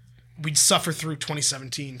we'd suffer through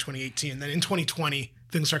 2017, 2018, and then in 2020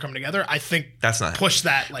 things start coming together. I think that's not push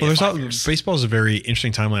that. Baseball is a very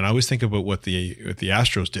interesting timeline. I always think about what the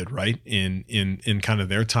Astros did, right, in kind of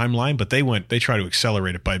their timeline, but they try to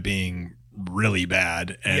accelerate it by being really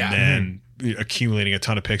bad and then accumulating a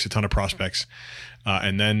ton of picks, a ton of prospects,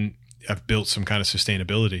 and then have built some kind of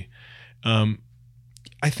sustainability.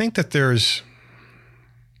 I think that there's,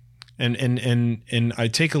 and I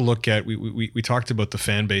take a look at, we talked about the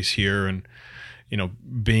fan base here and,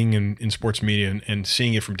 being in sports media and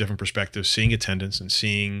seeing it from different perspectives, seeing attendance and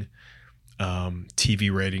seeing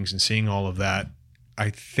TV ratings and seeing all of that. I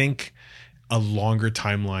think a longer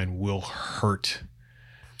timeline will hurt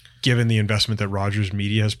given the investment that Rogers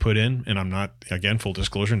Media has put in, and I'm not, again, full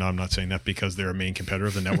disclosure, now I'm not saying that because they're a main competitor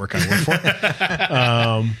of the network I work for.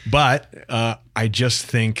 But I just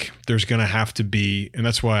think there's going to have to be, and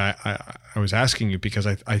that's why I was asking you, because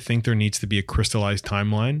I think there needs to be a crystallized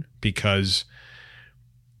timeline, because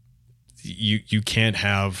you can't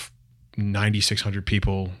have 9,600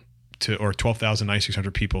 people or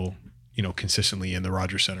 12,9,600 people, consistently in the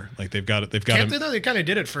Rogers Center. Like they've got Can't they though? They kind of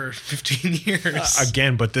did it for 15 years.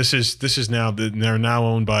 Again, but this is now they're now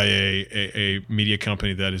owned by a media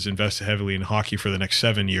company that has invested heavily in hockey for the next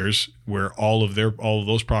 7 years, where all of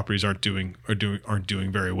those properties aren't doing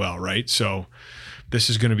very well, right? So this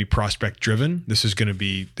is going to be prospect driven. This is going to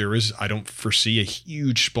be I don't foresee a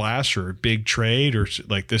huge splash or a big trade, or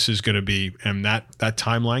like this is going to be, and that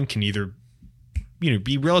timeline can either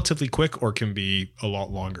be relatively quick or can be a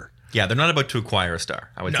lot longer. Yeah, they're not about to acquire a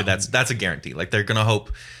star. I would say that's a guarantee. Like they're gonna hope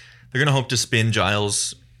to spin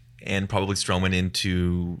Giles and probably Stroman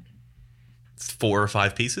into 4 or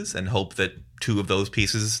 5 pieces, and hope that 2 of those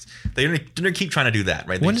pieces they're gonna keep trying to do that,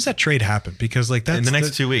 right? When does that trade happen? Because like that's in the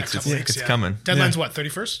next 2 weeks, it's coming. Deadline's what,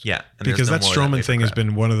 31st? Yeah, because that Stroman thing has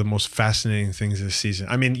been one of the most fascinating things this season.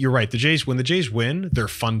 I mean, you're right. When the Jays win, they're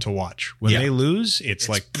fun to watch. When they lose, it's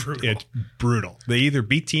like brutal. It's brutal. They either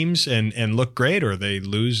beat teams and look great, or they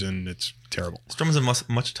lose and it's terrible. Stroman's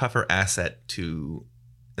a much tougher asset to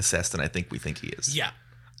assess than I think we think he is. Yeah,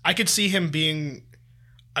 I could see him being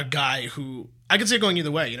a guy who I could see it going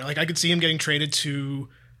either way. Like I could see him getting traded to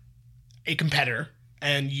a competitor,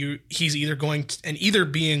 and he's either going to, and either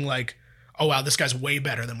being like, oh wow, this guy's way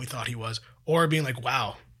better than we thought he was, or being like,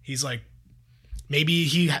 wow, he's like, maybe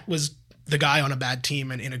he was the guy on a bad team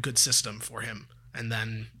and in a good system for him, and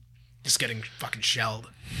then just getting fucking shelled.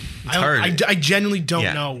 I genuinely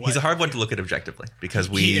don't know. He's a hard one to look at objectively, because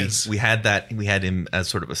we had him as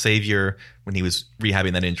sort of a savior when he was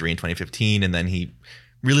rehabbing that injury in 2015, and then he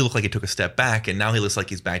really looked like he took a step back, and now he looks like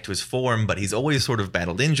he's back to his form, but he's always sort of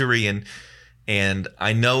battled injury, and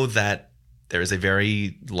I know that there is a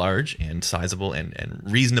very large and sizable and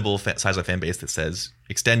reasonable size of fan base that says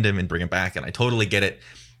extend him and bring him back, and I totally get it.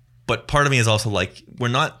 But part of me is also like, we're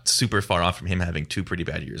not super far off from him having 2 pretty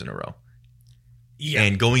bad years in a row. Yeah.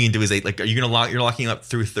 And going into his 8, like, are you going to you're locking up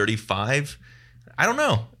through 35? I don't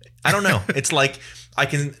know. It's like,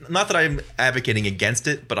 not that I'm advocating against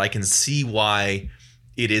it, but I can see why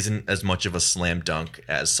it isn't as much of a slam dunk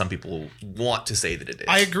as some people want to say that it is.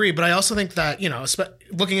 I agree, but I also think that,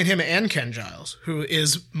 looking at him and Ken Giles, who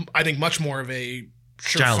is, I think, much more of a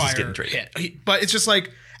surefire hit. But it's just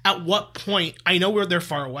like, at what point, I know they're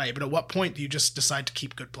far away, but at what point do you just decide to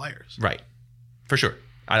keep good players? Right. For sure.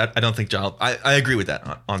 I don't think Giles, I agree with that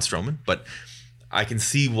on Stroman, but I can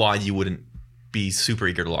see why you wouldn't be super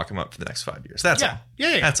eager to lock him up for the next 5 years. That's all.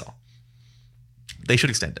 Yeah. That's all. They should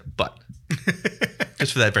extend him, but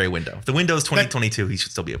just for that very window. If the window is 2022, he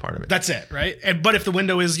should still be a part of it. That's it, right? But if the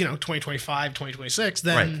window is, 2025, 2026,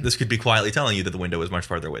 then... Right. This could be quietly telling you that the window is much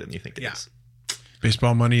farther away than you think it is.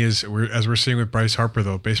 Baseball money is, as we're seeing with Bryce Harper,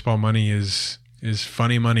 though, baseball money is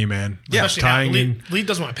funny money, man. Yeah. Especially now, League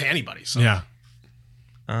doesn't want to pay anybody. So. Yeah.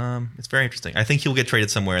 It's very interesting. I think he'll get traded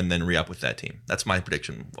somewhere and then re-up with that team. That's my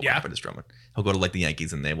prediction. What will happen to Stroman? He'll go to like the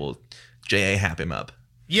Yankees and they will hap him up.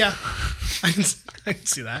 Yeah, I can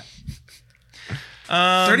see that.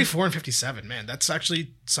 34 and 57, man. That's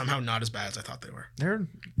actually somehow not as bad as I thought they were. They're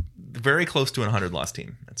very close to an 100-loss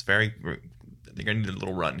team. They're going to need a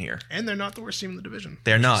little run here. And they're not the worst team in the division.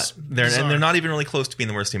 They're not. They're not even really close to being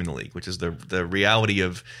the worst team in the league, which is the reality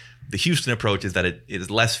of the Houston approach, is that it is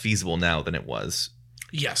less feasible now than it was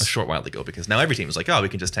a short while ago, because now every team is like, oh, we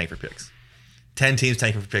can just tank for picks. 10 teams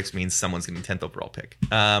tanking for picks means someone's getting 10th overall pick.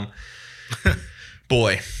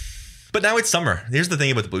 Boy. But now it's summer. Here's the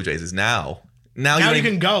thing about the Blue Jays is now you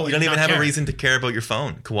can go. You don't even have a reason to care about your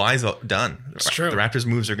phone. Kawhi's done. It's true. The Raptors'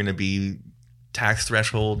 moves are going to be tax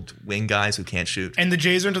threshold wing guys who can't shoot. And the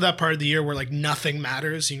Jays are into that part of the year where like nothing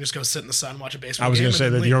matters. You can just go sit in the sun, watch a baseball game. I was going to say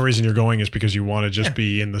that the only reason you're going is because you want to just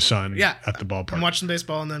be in the sun at the ballpark. And watch some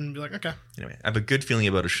baseball and then be like, okay. Anyway, I have a good feeling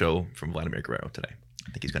about a show from Vladimir Guerrero today.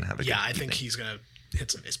 I think he's going to have a good I think he's going to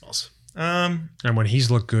hit some baseballs. And when he's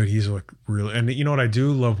looked good, he's looked really. And you know what I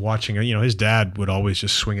do love watching? His dad would always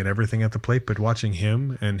just swing at everything at the plate, but watching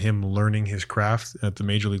him and him learning his craft at the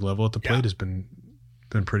major league level at the plate has been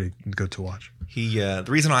pretty good to watch. He the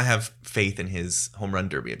reason I have faith in his home run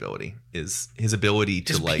derby ability is his ability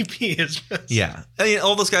to BP is just... Yeah. I mean,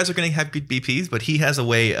 all those guys are going to have good BPs, but he has a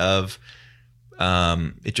way of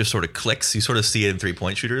it just sort of clicks. You sort of see it in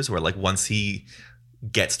 3-point shooters where like once he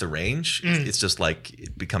gets the range, it's just like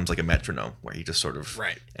it becomes like a metronome where he just sort of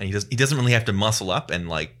and he doesn't really have to muscle up and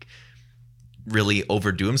like really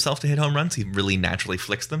overdo himself to hit home runs. He really naturally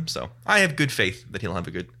flicks them. So I have good faith that he'll have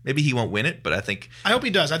a good. Maybe he won't win it, but I hope he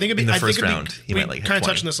does. I think it'd be in the I first think it'd round. Be, He we might like hit kind of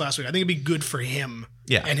 20. touched on this last week. I think it'd be good for him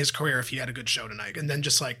Yeah. and his career if he had a good show tonight, and then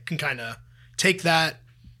just like can kind of take that,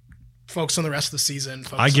 focus on the rest of the season.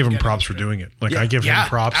 I give him props for doing it. Like I give him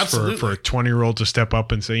props for a 20-year-old to step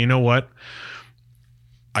up and say, you know what?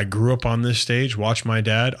 I grew up on this stage, watched my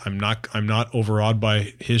dad. I'm not overawed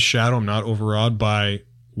by his shadow. I'm not overawed by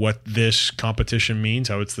what this competition means,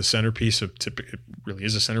 how it's the centerpiece of it really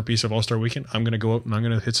is a centerpiece of All-Star Weekend. I'm going to go out and I'm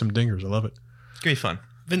going to hit some dingers. I love it. It's going to be fun.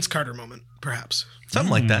 Vince Carter moment, perhaps.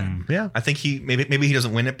 Something like that. Yeah. I think maybe he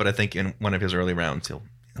doesn't win it, but I think in one of his early rounds he'll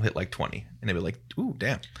hit like 20 and they'll be like, ooh,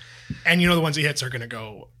 damn. And the ones he hits are going to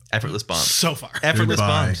go effortless bombs. So far. Effortless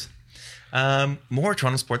Goodbye. bombs. More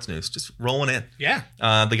Toronto sports news, just rolling in. Yeah.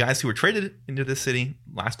 The guys who were traded into this city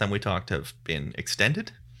last time we talked have been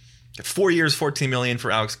extended. 4 years, $14 million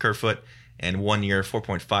for Alex Kerfoot, and 1 year,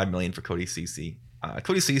 $4.5 million for Cody Ceci.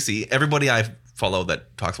 Cody Ceci, everybody I follow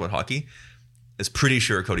that talks about hockey is pretty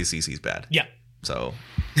sure Cody Ceci is bad. Yeah. So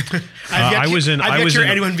I was in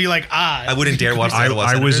anyone be like, I wouldn't dare watch.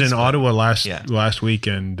 I was in Ottawa last Yeah. week,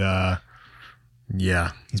 and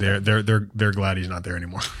they're glad he's not there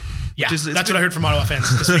anymore. Yeah, that's what I heard from Ottawa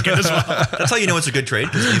fans this weekend as well. That's how you know it's a good trade,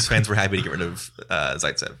 because these fans were happy to get rid of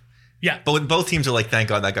Zaitsev. Yeah. But when both teams are like, thank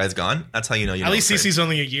God that guy's gone, that's how you know. At least CC's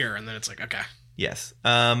only a year, and then it's like, okay. Yes.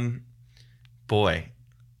 Boy,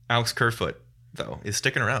 Alex Kerfoot though is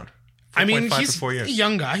sticking around. I mean, 4.5 he's for 4 years. a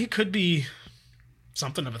young guy. He could be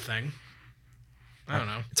something of a thing. I don't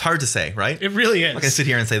know. It's hard to say, right? It really is. I'm not gonna sit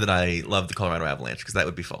here and say that I love the Colorado Avalanche, because that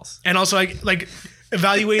would be false. And also, like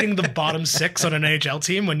evaluating the bottom six on an NHL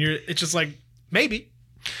team when it's just like, maybe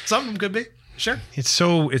some of them could be. Sure. It's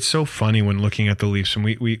so funny when looking at the Leafs, and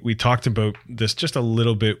we talked about this just a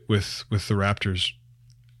little bit with the Raptors.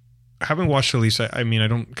 Having watched the Leafs, I mean, I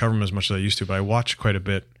don't cover them as much as I used to, but I watch quite a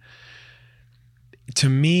bit. To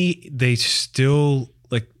me, they still,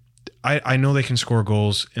 like, I know they can score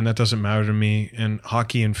goals, and that doesn't matter to me. And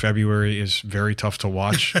hockey in February is very tough to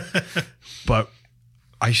watch, but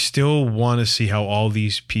I still want to see how all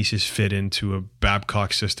these pieces fit into a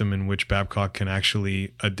Babcock system in which Babcock can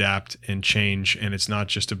actually adapt and change. And it's not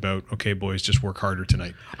just about, okay, boys, just work harder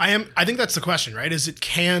tonight. I think that's the question, right?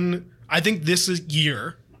 I think this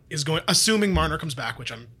year is going, assuming Marner comes back,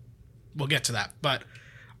 which we'll get to that. But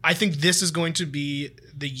I think this is going to be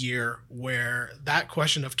the year where that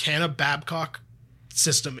question of, can a Babcock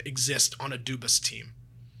system exist on a Dubas team?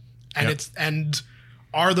 And and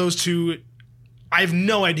are those two, I have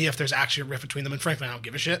no idea if there's actually a rift between them, and frankly, I don't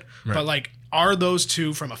give a shit. Right. But like, are those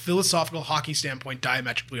two, from a philosophical hockey standpoint,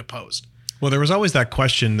 diametrically opposed? Well, there was always that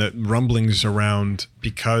question, that rumblings around,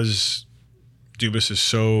 because Dubas is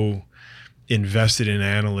so invested in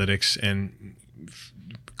analytics and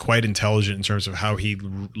quite intelligent in terms of how he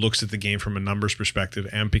looks at the game from a numbers perspective,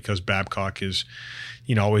 and because Babcock is,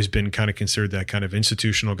 always been kind of considered that kind of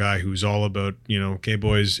institutional guy who's all about, okay,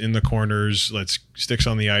 boys, in the corners, let's sticks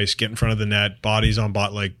on the ice, get in front of the net, bodies on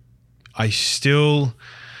bot. Like, I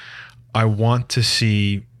want to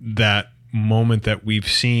see that moment that we've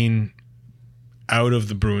seen out of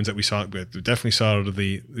the Bruins, that we definitely saw out of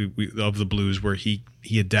the Blues, where he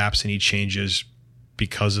adapts and he changes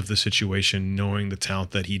because of the situation, knowing the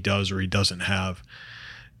talent that he does or he doesn't have.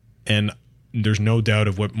 And there's no doubt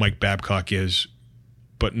of what Mike Babcock is,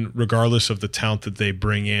 but regardless of the talent that they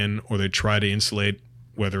bring in or they try to insulate,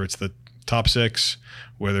 whether it's the top six,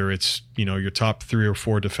 whether it's, your top 3 or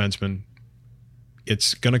 4 defensemen,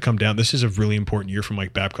 it's going to come down. This is a really important year for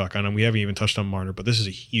Mike Babcock. I know we haven't even touched on Marner, but this is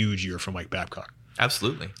a huge year for Mike Babcock.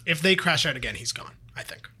 Absolutely. If they crash out again, he's gone, I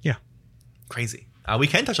think. Yeah. Crazy. We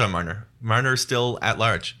can touch on Marner. Marner's still at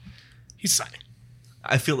large. He's signing.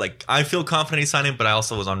 I feel confident he's signing, but I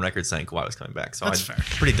also was on record saying Kawhi was coming back. So that's fair.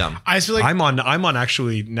 Pretty dumb. I feel like I'm on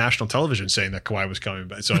actually national television saying that Kawhi was coming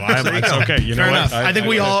back. So it's okay. Fair enough. I think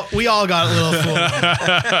we all got a little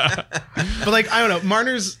fooled. But like, I don't know.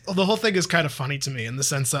 Marner's, the whole thing is kind of funny to me in the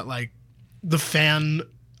sense that like the fan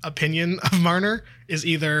opinion of Marner is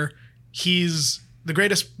either he's the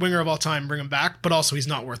greatest winger of all time, bring him back, but also he's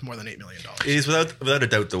not worth more than $8 million. It is without a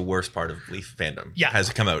doubt the worst part of Leaf fandom. Yeah. Has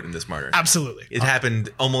come out in this Marner. Absolutely. It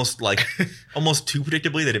happened almost too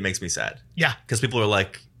predictably that it makes me sad. Yeah. Because people are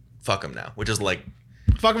like, fuck him now, which is like,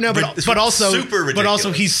 fuck him now, but also super ridiculous. But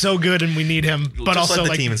also he's so good and we need him. But just also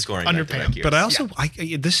the team in scoring underpay him. But I also,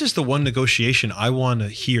 this is the one negotiation I want to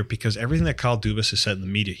hear, because everything that Kyle Dubas has said in the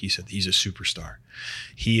media, he said he's a superstar.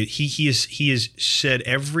 He has said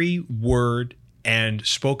every word and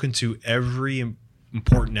spoken to every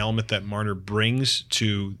important element that Marner brings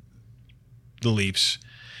to the Leafs,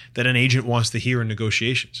 that an agent wants to hear in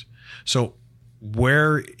negotiations. So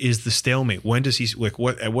where is the stalemate? When does he like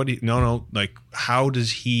how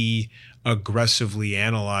does he aggressively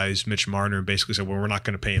analyze Mitch Marner and basically say, well, we're not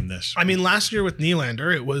going to pay him this? I mean, last year with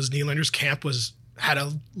Nylander, it was Nylander's camp had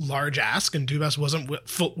a large ask and Dubas wasn't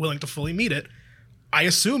willing to fully meet it. I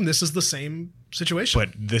assume this is the same situation.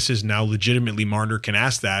 But this is now legitimately Marner can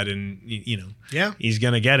ask that, and he's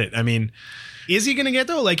going to get it. I mean, is he going to get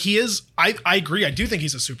though? Like he is. I agree. I do think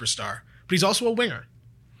he's a superstar, but he's also a winger.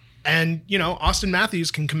 And Austin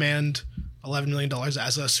Matthews can command $11 million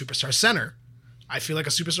as a superstar center. I feel like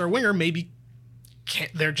a superstar winger maybe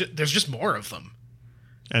can't. There's just more of them.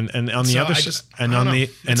 And on the other side,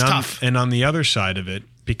 and on the other side of it,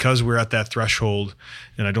 because we're at that threshold,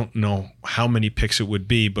 and I don't know how many picks it would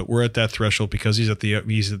be, but we're at that threshold because he's at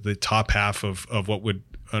the top half of what would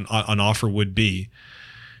an offer would be.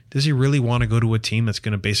 Does he really want to go to a team that's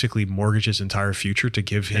going to basically mortgage his entire future to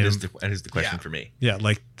give him? That is the question for me. Yeah,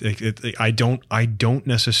 I don't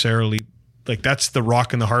necessarily like that's the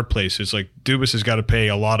rock in the hard place. It's like Dubas has got to pay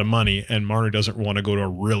a lot of money, and Marner doesn't want to go to a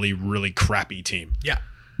really, really crappy team. Yeah.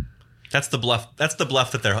 That's the bluff. That's the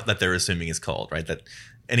bluff that they're assuming is called, right? That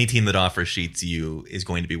any team that offers Sheets you is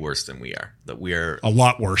going to be worse than we are. That we are a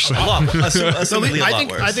lot worse. Assumedly a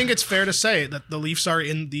lot worse. I think it's fair to say that the Leafs are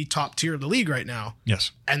in the top tier of the league right now.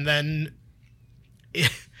 Yes. And then, even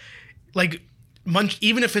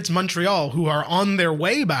if it's Montreal who are on their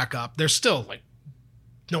way back up, they're still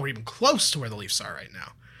nowhere even close to where the Leafs are right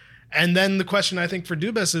now. And then the question I think for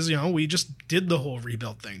Dubas is, we just did the whole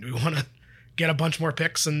rebuild thing. Do we want to get a bunch more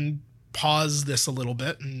picks and pause this a little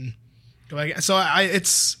bit and go back? So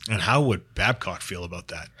and how would Babcock feel about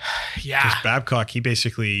that? Yeah, because Babcock,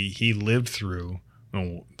 he lived through.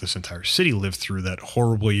 Well, this entire city lived through that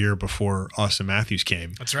horrible year before Austin Matthews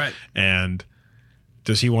came. That's right. And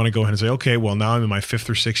does he want to go ahead and say, okay, well now I'm in my 5th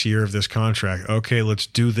or 6th year of this contract. Okay, let's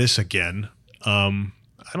do this again. I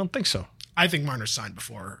don't think so. I think Marner signed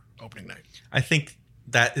before opening night. I think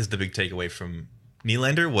that is the big takeaway from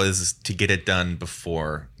Nylander was to get it done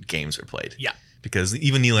before games were played. Yeah. Because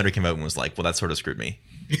even Nylander came out and was like, well, that sort of screwed me.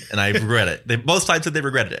 And I regret it. Both sides said they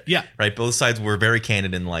regretted it. Yeah. Right? Both sides were very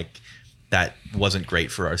candid in that wasn't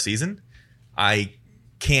great for our season. I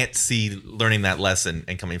can't see learning that lesson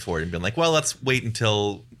and coming forward and being like, well, let's wait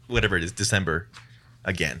until whatever it is, December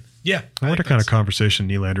again. Yeah. I wonder what kind of conversation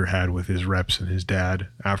Nylander had with his reps and his dad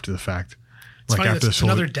after the fact. It's funny that's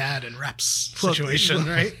another dad and reps situation,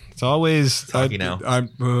 right? It's always hockey now.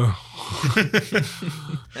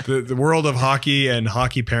 The world of hockey and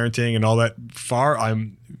hockey parenting and all that.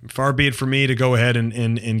 Far be it for me to go ahead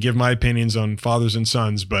and give my opinions on fathers and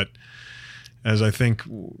sons, but as I think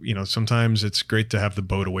sometimes it's great to have the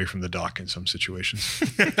boat away from the dock in some situations.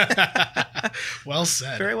 Well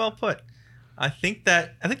said. Very well put. I think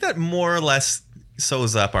that more or less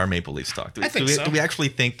sews up our Maple Leafs talk. I think so. Do we actually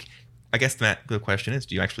think? I guess the question is,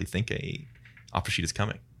 do you actually think a offer sheet is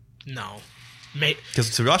coming? No. Because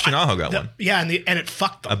Sebastian Aho got one. Yeah, and it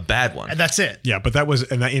fucked them. A bad one. And that's it. Yeah, but that was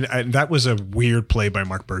that was a weird play by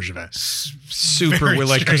Marc Bergevin. Super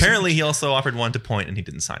weird. Apparently he also offered one to Point and he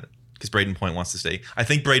didn't sign it because Braden Point wants to stay. I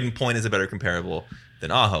think Braden Point is a better comparable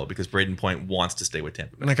than Aho because Braden Point wants to stay with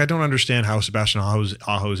Tampa Bay. I don't understand how Sebastian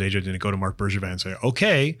Aho's agent didn't go to Marc Bergevin and say,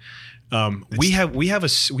 okay, we have a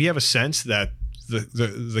sense that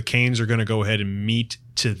the Canes are going to go ahead and meet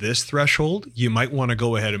to this threshold. You might want to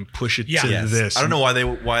go ahead and push it to this. I don't know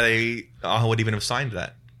why Aho would even have signed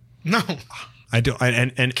that. No, I don't.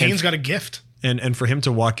 And Canes got a gift. And for him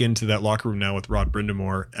to walk into that locker room now with Rod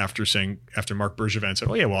Brindamore after Marc Bergevin said,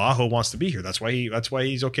 "Oh yeah, well Aho wants to be here. That's why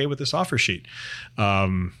he's okay with this offer sheet."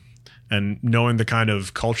 And knowing the kind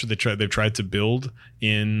of culture they've tried to build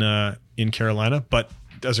in Carolina. But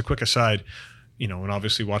as a quick aside, and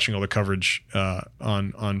obviously watching all the coverage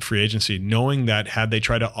on free agency, knowing that had they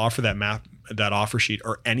tried to offer that offer sheet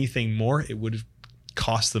or anything more, it would have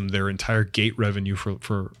cost them their entire gate revenue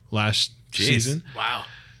for last season. Wow.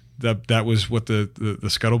 That was what the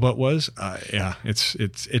scuttlebutt was.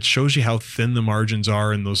 It shows you how thin the margins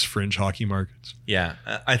are in those fringe hockey markets. Yeah,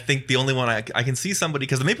 I think the only one I can see somebody,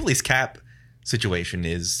 because the Maple Leafs cap situation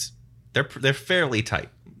is they're fairly tight.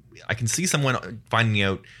 I can see someone finding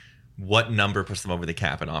out what number puts them over the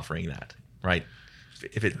cap and offering that, right?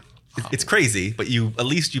 It's crazy, but at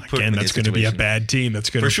least you put again. That's going to be a bad team.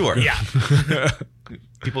 That's going for sure. Yeah.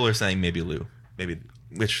 People are saying maybe Lou, maybe.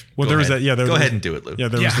 Which well, there was that. Yeah, go ahead and do it, Lou. Yeah,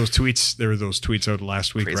 there was those tweets. There were those tweets out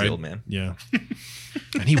last week, Crazy right? Old man. Yeah,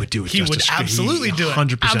 and he would do it. He would absolutely do it.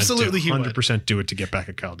 100%. Absolutely, he would 100% do it to get back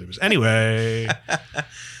at Kyle Dubas. Anyway,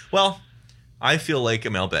 well, I feel like a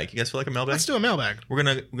mailbag. You guys feel like a mailbag? Let's do a mailbag. We're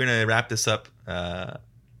gonna wrap this up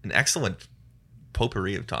an excellent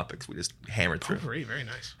potpourri of topics we just hammered through. Potpourri, very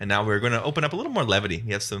nice. And now we're going to open up a little more levity.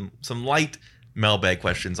 We have some light mailbag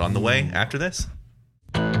questions on the way after this.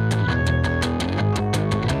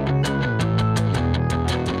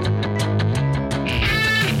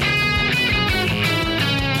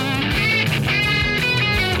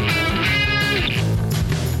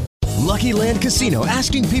 Lucky Land Casino,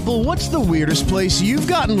 asking people, what's the weirdest place you've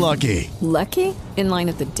gotten lucky? Lucky? In line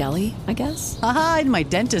at the deli, I guess? Aha, in my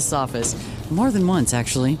dentist's office. More than once,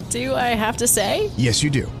 actually. Do I have to say? Yes, you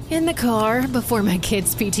do. In the car before my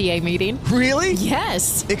kids' PTA meeting. Really?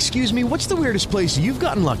 Yes. Excuse me, what's the weirdest place you've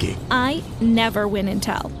gotten lucky? I never win and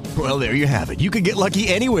tell. Well, there you have it. You can get lucky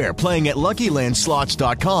anywhere, playing at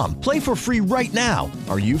LuckyLandSlots.com. Play for free right now.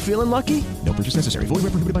 Are you feeling lucky? No purchase necessary. Void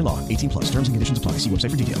where prohibited by law. 18+. Terms and conditions apply. See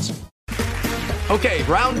website for details. Okay,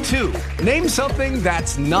 round two. Name something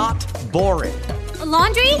that's not boring. A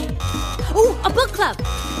laundry? Ooh, a book club.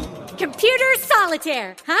 Computer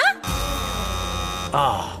solitaire, huh?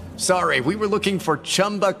 Ah, sorry, we were looking for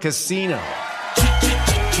Chumba Casino.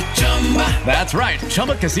 That's right,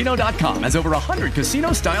 ChumbaCasino.com has over 100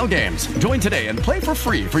 casino-style games. Join today and play for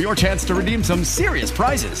free for your chance to redeem some serious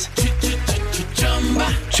prizes.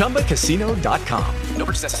 ChumbaCasino.com. No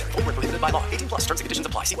purchase necessary. Void where prohibited by law. 18+. Terms and conditions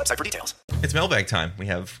apply. See website for details. It's mailbag time. We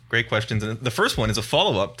have great questions. And the first one is a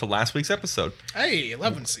follow-up to last week's episode. Hey, I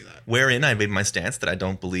love to see that. Wherein I made my stance that I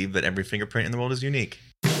don't believe that every fingerprint in the world is unique.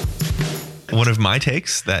 One of my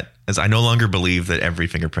takes that is I no longer believe that every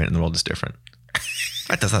fingerprint in the world is different.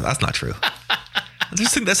 That's not true. I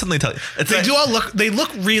just think that's something they tell you. They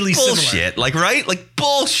look really similar. Bullshit. Like, right? Like,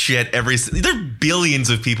 bullshit. There are billions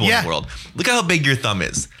of people in the world. Look at how big your thumb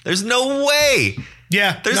is. There's no way.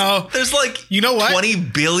 Yeah. There's like, you know what? 20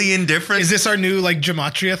 billion different. Is this our new like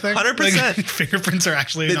gematria thing? 100%. Like, fingerprints are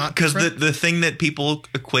actually not because the thing that people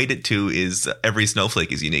equate it to is every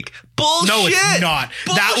snowflake is unique. Bullshit. No, it's not.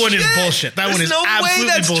 Bullshit. That one is bullshit. That There's one is no absolutely way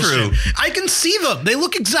that's bullshit. true. I can see them. They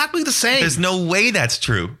look exactly the same. There's no way that's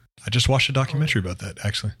true. I just watched a documentary about that,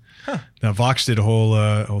 actually. Now, Vox did a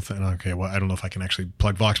whole thing. Okay, well, I don't know if I can actually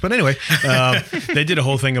plug Vox, but anyway, they did a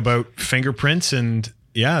whole thing about fingerprints, and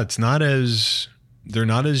yeah, they're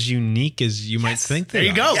not as unique as you might think they are.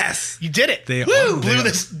 There you go. Yes. You did it. They blew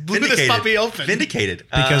this puppy open. Vindicated.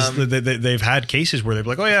 Because they've had cases where they're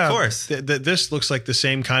like, oh yeah, of course. This looks like the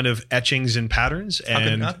same kind of etchings and patterns. How could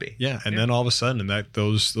it not be? Yeah, and then all of a sudden,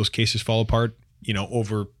 those cases fall apart,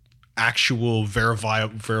 over actual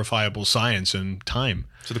verifiable science and time.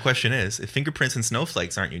 So the question is, if fingerprints and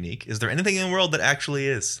snowflakes aren't unique, is there anything in the world that actually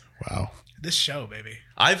is? Wow. This show, baby.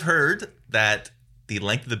 I've heard that the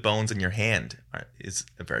length of the bones in your hand is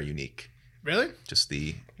very unique. Really? Just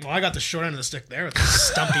Well, I got the short end of the stick there with the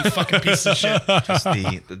stumpy fucking piece of shit. Just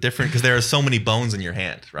the different, because there are so many bones in your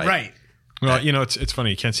hand, right? Right. Well, it's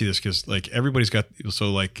funny. You can't see this because like everybody's got,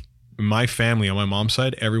 so like my family on my mom's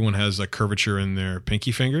side, everyone has like curvature in their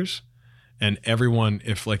pinky fingers. And everyone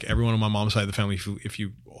on my mom's side of the family, if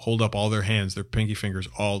you hold up all their hands, their pinky fingers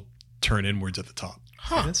all turn inwards at the top.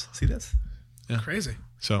 Huh. See this? Yeah. Crazy.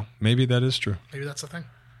 So maybe that is true. Maybe that's the thing.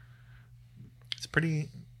 It's pretty...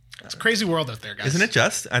 It's a crazy world out there, guys. Isn't it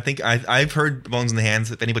just? I think I've heard bones in the hands.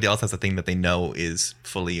 If anybody else has a thing that they know is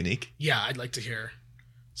fully unique. Yeah, I'd like to hear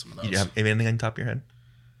some of those. You have anything on top of your head?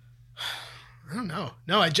 I don't know.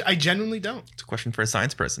 No, I genuinely don't. It's a question for a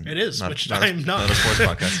science person. It is, which I'm not. Not a sports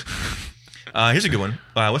podcast. Here's a good one.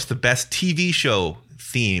 What's the best TV show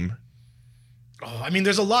theme? Oh, I mean,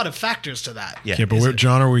 there's a lot of factors to that. Yeah, but what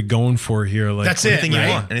genre are we going for here? Like that's anything right? you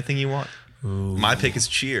want. Anything you want. Ooh. My pick is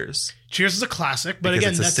Cheers. Cheers is a classic, but because again,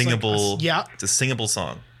 it's a that's singable. Yeah, it's a singable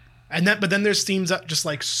song. But then there's themes that just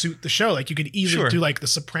like suit the show. Like you could either do like the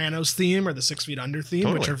Sopranos theme or the 6 Feet Under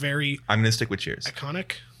theme, which are very. I'm gonna stick with Cheers.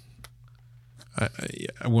 Iconic. I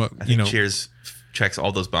think Cheers checks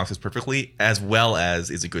all those boxes perfectly, as well as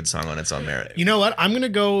is a good song on its own merit. You know what? I'm going to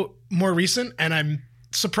go more recent, and I'm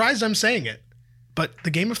surprised I'm saying it, but the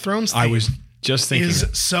Game of Thrones theme I was just thinking is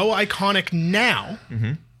so iconic now,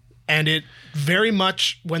 and it very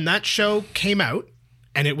much, when that show came out,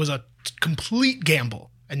 and it was a complete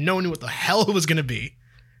gamble, and no one knew what the hell it was going to be,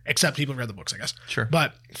 except people who read the books, I guess. Sure.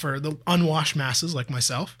 But for the unwashed masses like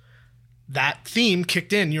myself, that theme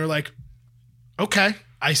kicked in. You're like, okay,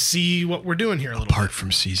 I see what we're doing here a little apart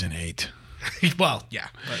from season 8. Well, yeah.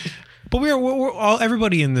 But we're all,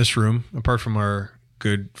 everybody in this room, apart from our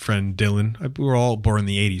good friend Dylan, we were all born in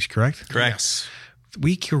the 80s, correct? Correct. Yes.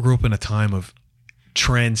 We grew up in a time of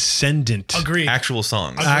transcendent actual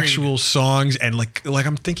songs. Actual songs. And like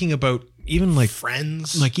I'm thinking about even like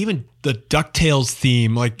Friends. Like even the DuckTales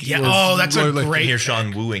theme. Like that's a great hear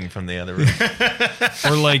Sean wooing from the other room.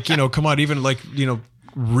 Or like, come on, even like,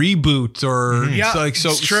 reboot or Yeah, so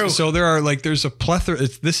it's true. So there are there's a plethora.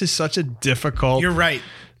 This is such a difficult. You're right.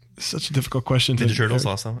 Such a difficult question. Ninja Turtles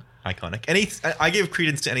also iconic. I give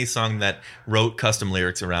credence to any song that wrote custom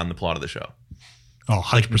lyrics around the plot of the show. Oh,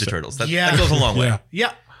 100%. Like Ninja Turtles. That goes a long way.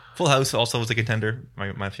 Yeah. Full House also was a contender.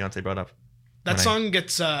 My fiance brought up. That song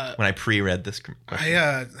gets when I pre-read this.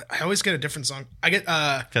 I always get a different song. I get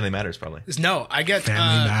Family Matters probably. I get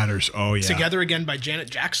Family Matters. Oh yeah. Together Again by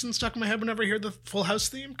Janet Jackson stuck in my head whenever I hear the Full House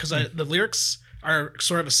theme because the lyrics are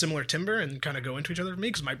sort of a similar timbre and kind of go into each other for me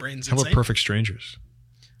because my brain's How insane. about Perfect Strangers?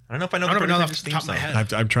 I don't know if I know the the off the top of my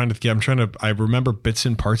head. I'm trying to. I remember bits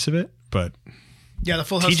and parts of it, but Yeah, the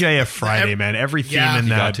Full House. TGIF Friday, man. Every theme in You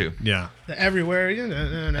that. got to. Yeah. The everywhere.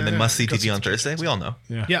 And then Must See TV on Thursday. We all know.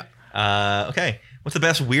 Yeah. Okay. What's the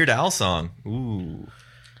best Weird Al song? Ooh.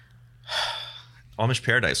 Amish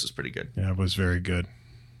Paradise was pretty good. Yeah, it was very good.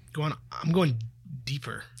 I'm going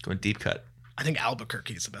deeper. Going deep cut. I think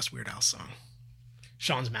Albuquerque is the best Weird Al song.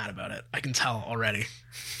 Sean's mad about it. I can tell already.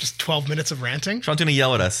 Just 12 minutes of ranting. Sean's going to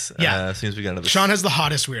yell at us Yeah. as soon as we get out of this. Sean has the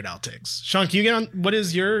hottest Weird Al takes. Sean, can you get on? What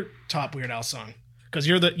is your top Weird Al song? Because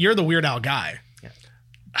you're the Weird Al guy.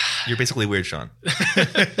 You're basically weird, Sean.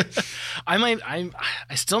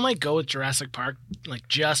 I still might go with Jurassic Park,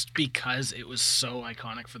 just because it was so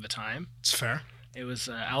iconic for the time. It's fair. It was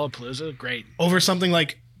Alapalooza, great. Over something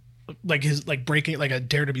like his breaking a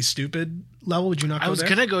Dare to Be Stupid level. Would you not go I was there?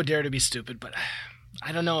 gonna go Dare to Be Stupid, but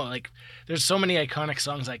I don't know. There's so many iconic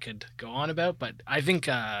songs I could go on about, but I think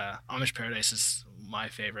Amish Paradise is my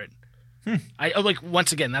favorite.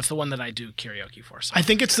 Once again, that's the one that I do karaoke for. So. I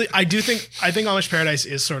think I think Amish Paradise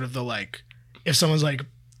is sort of the if someone's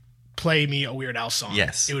play me a Weird Al song,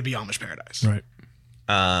 yes, it would be Amish Paradise. Right.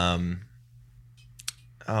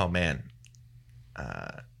 Oh man.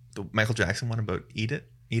 The Michael Jackson one about Eat It.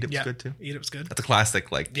 Eat It was good too. Eat It was good. That's a classic.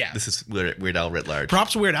 This is Weird Al writ large.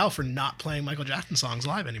 Props to Weird Al for not playing Michael Jackson songs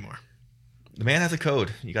live anymore. The man has a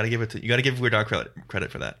code. You got to give Weird Al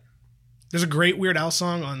credit for that. There's a great Weird Al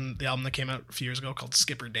song on the album that came out a few years ago called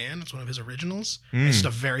Skipper Dan. It's one of his originals. It's just a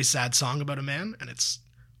very sad song about a man, and it's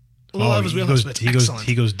a little out of his wheelhouse, but it's excellent.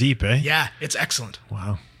 He goes deep, eh? Yeah, it's excellent.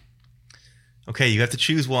 Wow. Okay, you have to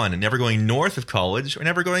choose one, and never going north of college or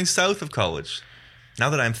never going south of college. Now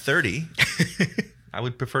that I'm 30, I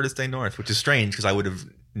would prefer to stay north, which is strange because I would have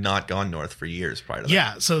not gone north for years prior to that.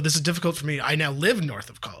 Yeah, so this is difficult for me. I now live north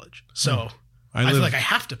of college, so I feel like I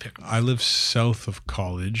have to pick one. I live south of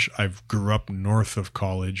college. I grew up north of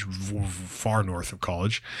college, far north of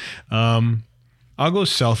college. I'll go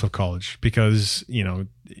south of college because,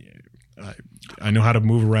 I know how to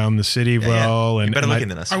move around the city well. You're And better looking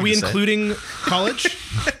than us. Are we including college?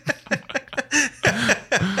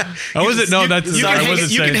 I wasn't. No, that's. I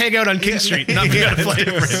wasn't you saying. can hang out on King Street. Nothing out of place.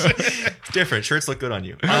 It's different. Shirts look good on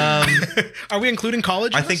you. Are we including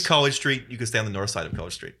college? I think College Street. You could stay on the north side of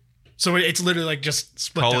College Street. So it's literally just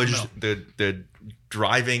split College. down the middle. The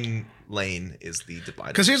driving lane is the divider.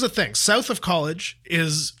 Because here's the thing: south of College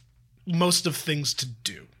is most of things to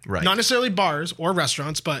do. Right. Not necessarily bars or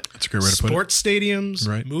restaurants, but That's a great way to put it. sports stadiums,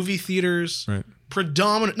 Right. movie theaters, Right.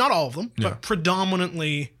 predominant, not all of them, Yeah. but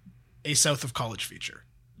predominantly a south of College feature.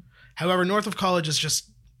 However, north of College is just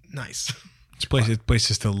nice. It's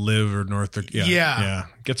places to live or north of. Yeah. Yeah.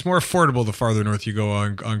 Gets more affordable the farther north you go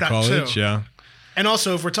on That college. too. Yeah. And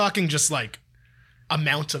also, if we're talking just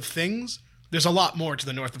amount of things, there's a lot more to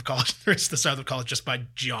the north of College than there is to the south of College just by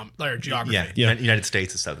geography. Yeah. United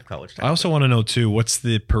States is south of College. I also want to know too, what's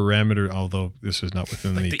the parameter? Although this is not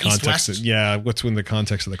within the context. east-west? What's within the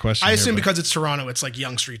context of the question? I assume here, but- because it's Toronto, it's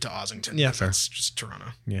Young Street to Ossington. Yeah, fair. That's just Toronto.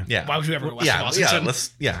 Yeah. Why would you ever go west of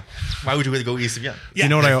Ossington? Why would you go east of Young? You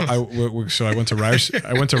know what? So I went to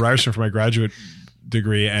Ryerson for my graduate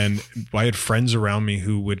degree, and I had friends around me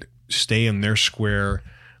who would stay in their square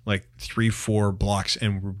 3-4 blocks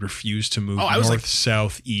and would refuse to move north,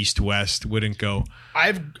 south, east, west. Wouldn't go.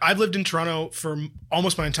 I've lived in Toronto for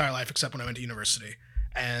almost my entire life, except when I went to university.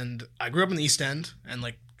 And I grew up in the East End and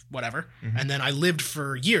whatever. Mm-hmm. And then I lived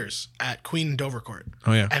for years at Queen and Dovercourt.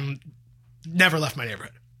 Oh yeah. And never left my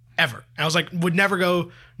neighborhood ever. And I was would never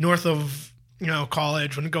go north of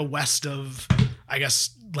College. Wouldn't go west of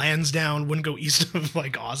Lansdowne. Wouldn't go east of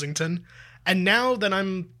Ossington. And now that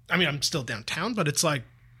I'm still downtown, but it's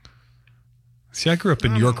See, I grew up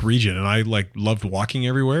in York Region, and I loved walking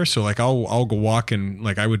everywhere. So I'll go walk, and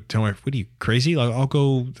I would tell my wife, "What are you crazy? I'll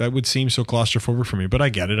go." That would seem so claustrophobic for me, but I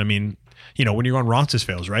get it. I mean, when you're on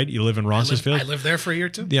Roncesvalles, right? You live in Roncesvalles. I lived there for a year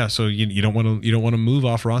too. Yeah, so you don't want to move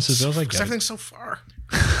off Roncesvalles. I get it. Everything's so far.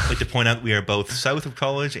 I'd like to point out we are both south of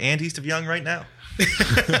College and east of Young right now.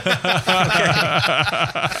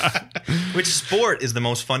 Which sport is the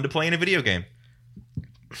most fun to play in a video game?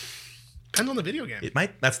 depends on the video game. It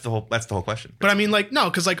might. That's the whole question. But I mean, like, no,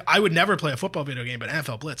 because like I would never play a football video game, but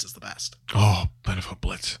NFL Blitz is the best. Oh, NFL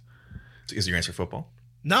Blitz. So is your answer football?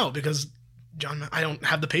 No, because John, I don't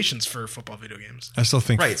have the patience for football video games. I still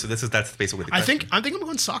think right. So that's basically the question. I think I'm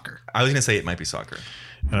going soccer. I was going to say it might be soccer.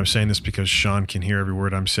 And I'm saying this because Sean can hear every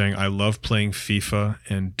word I'm saying. I love playing FIFA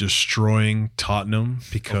and destroying Tottenham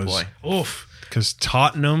because because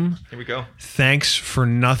Tottenham. Here we go. Thanks for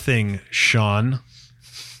nothing, Sean.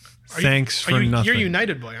 Thanks for nothing. You're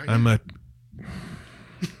United boy, aren't you? I'm a.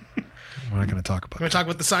 We're not going to talk about. You want to talk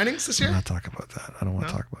about the signings this year? I'm not talking about that. I don't want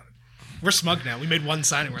to talk about it. We're smug now. We made one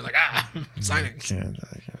signing. We're like, signings. I can't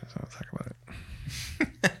talk about it.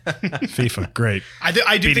 FIFA, great. I do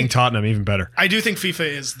beating think Tottenham even better. I do think FIFA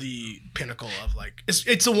is the pinnacle of like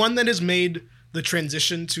it's the one that has made the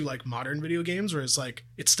transition to like modern video games where it's like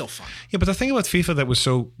it's still fun. Yeah, but the thing about FIFA that was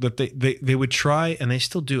so that they would try and they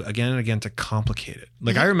still do again and again to complicate it.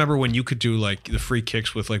 Like I remember when you could do like the free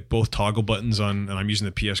kicks with like both toggle buttons on, and I'm using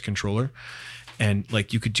the PS controller. And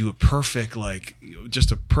like you could do a perfect, like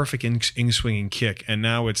just a perfect in swinging kick, and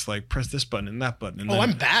now it's like press this button and that button. And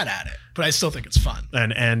I'm bad at it, but I still think it's fun.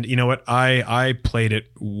 And you know what? I played it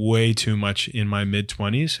way too much in my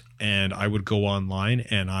mid-20s, and I would go online,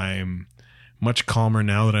 and I'm much calmer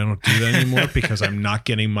now that I don't do that anymore because I'm not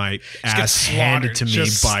getting my ass handed to me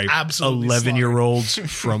by 11-year-olds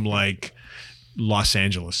from like Los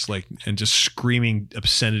Angeles, like and just screaming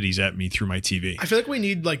obscenities at me through my TV. I feel like we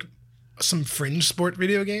need like some fringe sport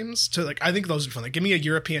video games to like. I think those are fun. Like, give me a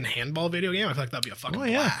European handball video game. I feel like that'd be a fucking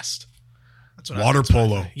blast. That's what water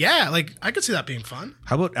polo. Yeah, like I could see that being fun.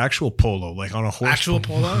 How about actual polo, like on a horse? Actual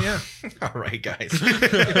polo, yeah. All right, guys,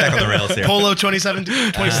 get back on the rails here. Polo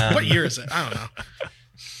 2017. What year is it? I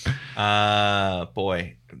don't know.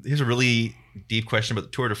 Boy, here's a really deep question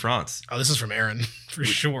about the Tour de France. Oh, this is from Aaron for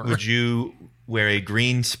sure. Would you wear a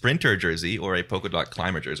green sprinter jersey or a polka dot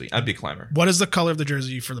climber jersey? I'd be a climber. What is the color of the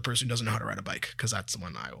jersey for the person who doesn't know how to ride a bike? Because that's the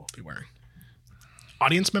one I will be wearing.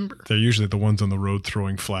 Audience member? They're usually the ones on the road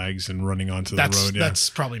throwing flags and running onto the road. Yeah, that's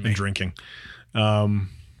probably me. And drinking.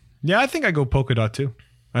 Yeah, I think I go polka dot too.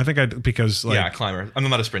 I think because like, yeah, climber. I'm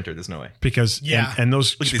not a sprinter. There's no way. Because and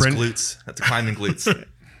those look at these glutes. That's climbing glutes.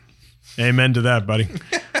 Amen to that, buddy.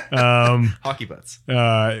 Hockey butts.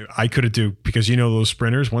 I couldn't do because you know those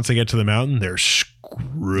sprinters. Once they get to the mountain, they're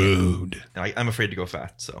screwed. I'm afraid to go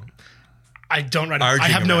fast, so I don't ride. I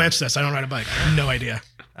have no answer to this. I don't ride a bike. I have no idea.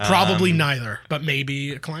 Probably neither, but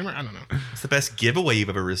maybe a climber. I don't know. What's the best giveaway you've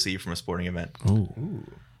ever received from a sporting event? Ooh.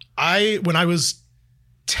 When I was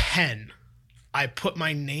 10, I put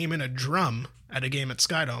my name in a drum at a game at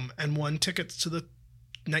Skydome and won tickets to the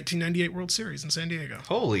 1998 World Series in San Diego.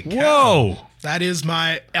 Holy cow. Whoa. That is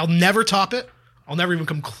I'll never top it. I'll never even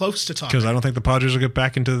come close to topping it. Because I don't think the Padres will get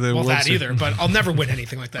back into the World that Series. either, but I'll never win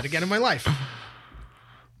anything like that again in my life.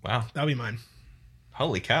 Wow. That'll be mine.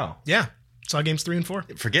 Holy cow. Yeah. Saw games 3 and 4.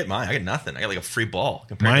 Forget mine. I got nothing. I got like a free ball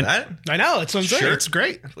compared to that. I know. That's what I'm saying. It's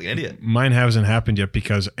great. Like an idiot. Mine hasn't happened yet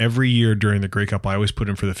because every year during the Grey Cup, I always put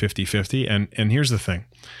in for the 50-50. And here's the thing.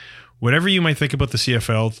 Whatever you might think about the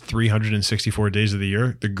CFL 364 days of the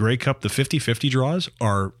year, the Grey Cup, the 50-50 draws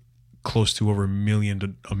are close to over $1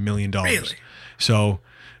 million. Really? So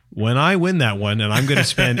when I win that one, and I'm going to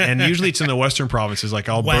spend, and usually it's in the Western provinces like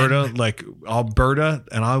Alberta,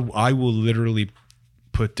 and I will literally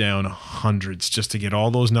put down hundreds just to get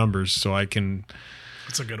all those numbers so I can.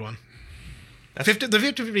 That's a good one. The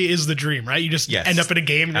 50-50 is the dream, right? You just end up in a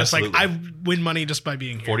game and it's like, I win money just by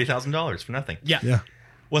being here. $40,000 for nothing. Yeah.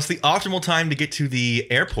 What's the optimal time to get to the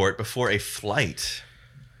airport before a flight?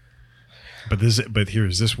 But here,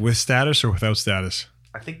 is this with status or without status?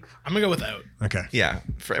 I think I'm gonna go without. Okay. Yeah,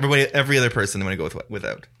 for every other person, I'm gonna go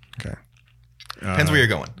without. Okay. Depends where you're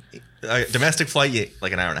going. Domestic flight,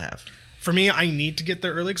 like an hour and a half. For me, I need to get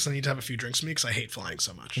there early because I need to have a few drinks with me because I hate flying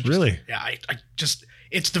so much. Really? Yeah, I just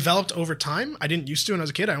it's developed over time. I didn't used to when I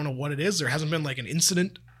was a kid. I don't know what it is. There hasn't been like an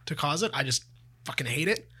incident to cause it. I just fucking hate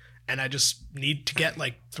it. And I just need to get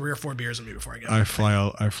like 3 or 4 beers in me before I get. I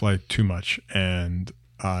fly too much, and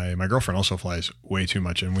my girlfriend also flies way too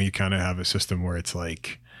much, and we kind of have a system where it's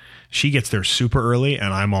like she gets there super early,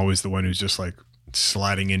 and I'm always the one who's just like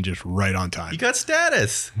sliding in just right on time. You got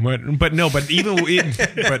status, but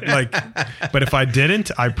if I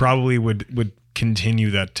didn't, I probably would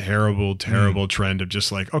continue that terrible trend of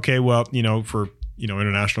just like, okay, well, for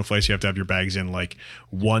international flights, you have to have your bags in like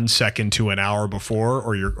 1 second to an hour before,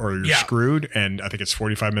 or you're screwed. And I think it's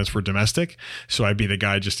 45 minutes for domestic. So I'd be the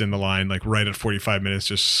guy just in the line, like right at 45 minutes,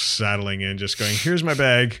 just saddling in, just going, "Here's my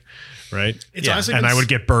bag," right? It's honestly and I would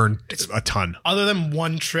get burned a ton. Other than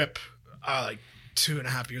one trip,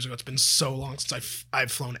 2.5 years ago. It's been so long since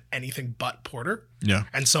I've flown anything but porter. Yeah.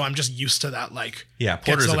 And so I'm just used to that, like, Yeah, get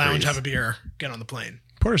to porter's the a lounge, breeze. have a beer, get on the plane.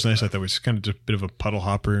 Porter's nice. I thought it was kind of just a bit of a puddle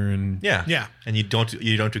hopper, and Yeah. And you don't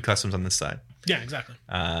do customs on this side. Yeah, exactly.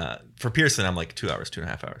 For Pearson, I'm like 2 hours,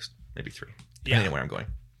 2.5 hours, maybe 3, depending on where I'm going.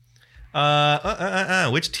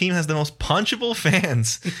 Which team has the most punchable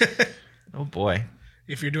fans? Oh boy.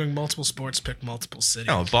 If you're doing multiple sports, pick multiple cities.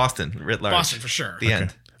 Oh, Boston, writ large. Boston for sure. The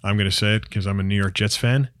end. I'm going to say it because I'm a New York Jets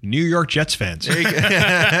fan. New York Jets fans. There you go.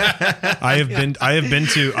 I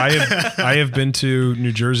have been to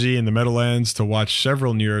New Jersey and the Meadowlands to watch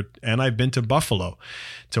several New York, and I've been to Buffalo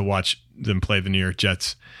to watch them play the New York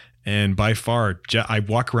Jets. And by far, I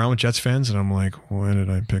walk around with Jets fans, and I'm like, why did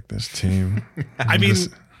I pick this team? I mean,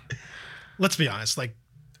 let's be honest. Like,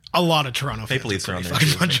 a lot of Toronto fans Maple Leafs are on there. fucking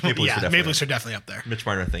too. punchable. Maple Leafs Yeah, are Maple Leafs are definitely up there. Mitch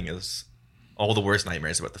Marner thing is all the worst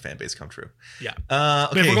nightmares about the fan base come true. Yeah. Okay.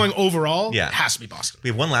 But if we're going overall, Yeah. it has to be Boston. We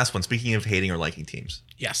have one last one. Speaking of hating or liking teams,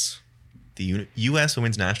 Yes. the U.S.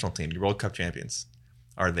 Women's National Team, your World Cup champions,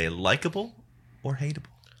 are they likable or hateable?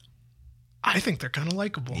 I think they're kind of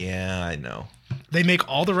likable. Yeah, I know. They make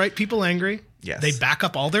all the right people angry. Yes. They back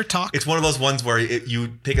up all their talk. It's one of those ones where you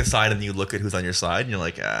pick a side and you look at who's on your side and you're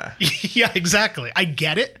like, Yeah, exactly. I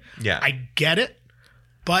get it. Yeah. I get it.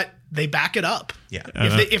 But they back it up. Yeah.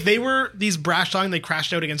 If they were these brash talking, they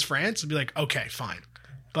crashed out against France, it'd be like, okay, fine.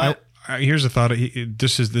 But here's a thought.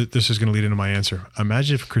 This is going to lead into my answer.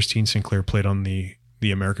 Imagine if Christine Sinclair played on the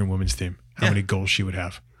American women's team. How many goals she would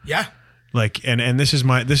have? yeah. Like, and this is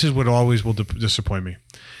what always will disappoint me.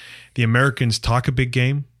 The Americans talk a big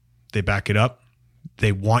game, they back it up,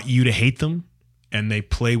 they want you to hate them, and they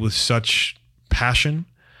play with such passion,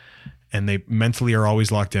 and they mentally are always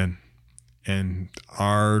locked in. And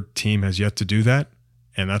our team has yet to do that,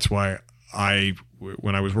 and that's why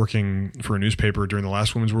when I was working for a newspaper during the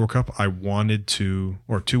last Women's World Cup, I wanted to,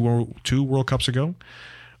 or two World Cups ago,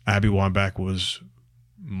 Abby Wambach was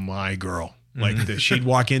my girl. Like she'd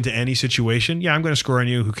walk into any situation. Yeah, I'm going to score on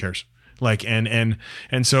you. Who cares? Like, and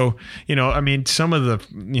so, I mean, some of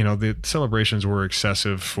the celebrations were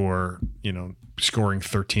excessive for, scoring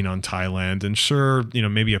 13 on Thailand, and sure,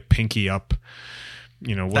 maybe a pinky up,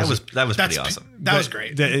 that was pretty awesome. That was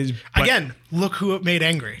great. Again, look who it made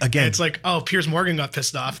angry. Again, it's like, oh, Piers Morgan got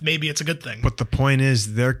pissed off. Maybe it's a good thing. But the point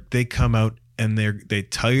is, they come out and they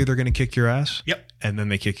tell you they're going to kick your ass. Yep. And then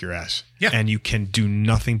they kick your ass. Yeah. And you can do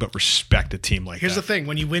nothing but respect a team like Here's that. the thing.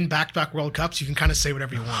 When you win back-to-back World Cups, you can kind of say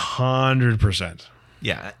whatever you want. 100%.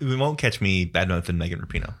 Yeah, it won't catch me badmouthing Megan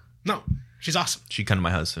Rapinoe. No, she's awesome. She'd come to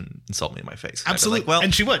my house and insult me in my face. Absolutely. I'd be like, well,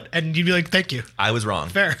 and she would. And you'd be like, thank you. I was wrong.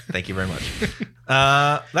 Fair. Thank you very much.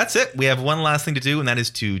 That's it. We have one last thing to do, and that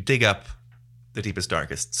is to dig up the deepest,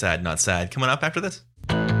 darkest, sad, not sad. Coming up after this.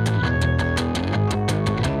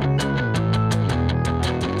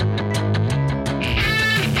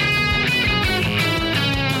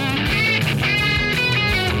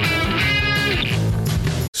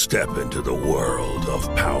 Step into the world of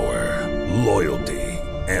power, loyalty,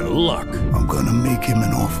 and luck. I'm gonna make him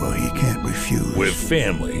an offer he can't refuse. With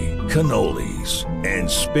family, cannolis,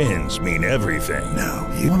 and spins mean everything.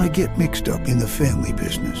 Now, you wanna get mixed up in the family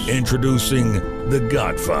business. Introducing The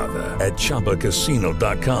Godfather at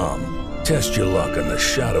ChumbaCasino.com. Test your luck in the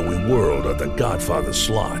shadowy world of The Godfather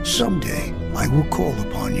slot. Someday, I will call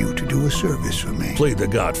upon you to do a service for me. Play The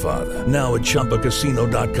Godfather now at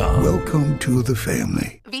ChumbaCasino.com. Welcome to the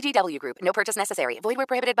family. VGW Group. No purchase necessary. Void where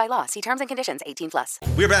prohibited by law. See terms and conditions.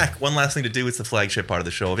 18+. We're back. One last thing to do. It's the flagship part of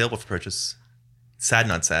the show. Available for purchase. Sad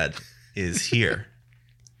Not Sad is here.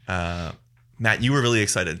 Matt, you were really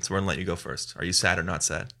excited, so we're going to let you go first. Are you sad or not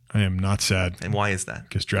sad? I am not sad. And why is that?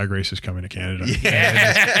 Because Drag Race is coming to Canada.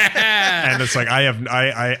 Yeah. And it's like,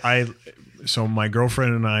 so my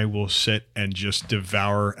girlfriend and I will sit and just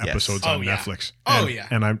devour episodes on Netflix.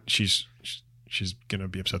 And she's going to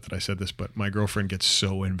be upset that I said this, but my girlfriend gets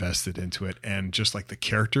so invested into it, and just like the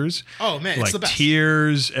characters. Oh man, like it's the best.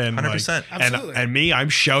 Tears and 100%. Like, Absolutely. and me, I'm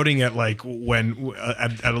shouting at like when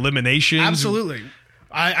at eliminations. Absolutely.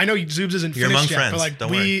 I know Zoobs isn't You're finished among yet, friends. but like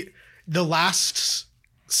Don't worry. the last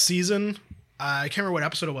season, I can't remember what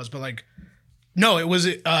episode it was, but like, no, it was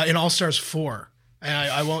in All Stars 4.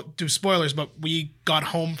 And I won't do spoilers, but we got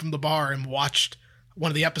home from the bar and watched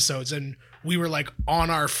one of the episodes, and we were like on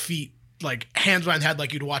our feet, like hands behind the head,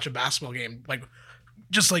 like you'd watch a basketball game, like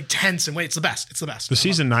just like tense and wait. It's the best. It's the best. The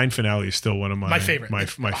season 9 finale is still one of my favorite. My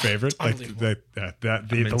favorite. Like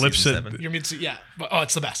the lip sync. You're mid, yeah. But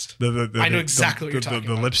it's the best. I know exactly what you're talking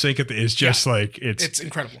about. The lip sync is just like it's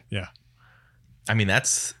incredible. Yeah. I mean,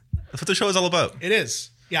 that's what the show is all about. It is.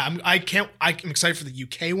 Yeah, I'm excited for the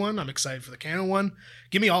UK one. I'm excited for the Canada one.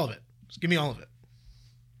 Give me all of it. Just give me all of it.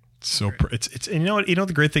 So it's and you know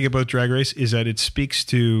the great thing about Drag Race is that it speaks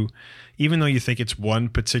to, even though you think it's one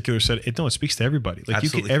particular set, it speaks to everybody. Like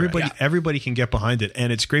everybody can get behind it,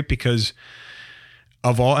 and it's great because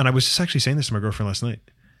of all. And I was just actually saying this to my girlfriend last night.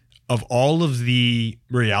 Of all of the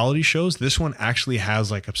reality shows, this one actually has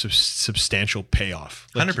like a substantial payoff.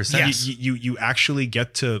 100%. Yes. You actually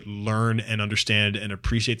get to learn and understand and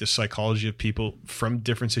appreciate the psychology of people from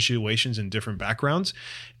different situations and different backgrounds,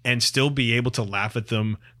 and still be able to laugh at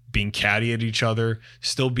them being catty at each other,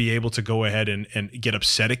 still be able to go ahead and get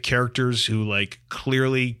upset at characters who like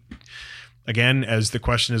clearly, again, as the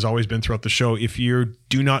question has always been throughout the show, if you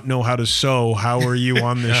do not know how to sew, how are you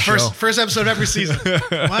on this show? First episode of every season.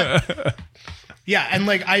 What? Yeah, and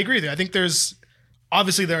like I agree with you. I think there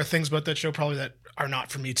are things about that show probably that are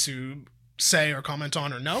not for me to say or comment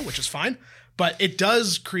on or know, which is fine. But it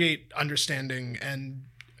does create understanding and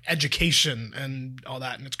education and all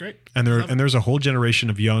that, and it's great. And there's a whole generation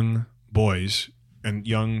of young boys and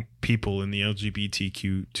young people in the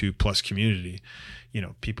LGBTQ2 plus community. You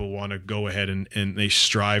know, people want to go ahead and they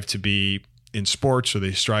strive to be in sports, or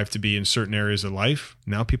they strive to be in certain areas of life.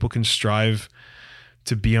 Now people can strive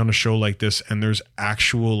to be on a show like this, and there's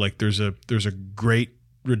actual, like, there's a great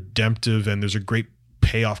redemptive and there's a great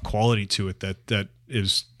payoff quality to it that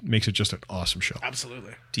makes it just an awesome show.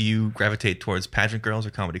 Absolutely. Do you gravitate towards pageant girls or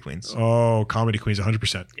comedy queens? Oh, comedy queens,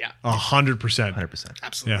 100%. Yeah. 100%. 100%.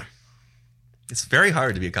 Absolutely. Yeah. It's very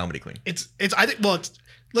hard to be a comedy queen. It's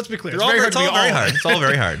let's be clear. It's all very hard. It's all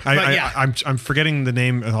very hard. I'm forgetting the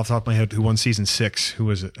name off the top of my head who won season 6. Who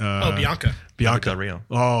was it? Bianca. Bianca Del Rio.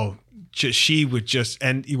 Oh, she would just,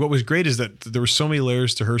 and what was great is that there were so many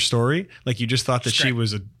layers to her story. Like, you just thought that she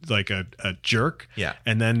was a jerk. Yeah.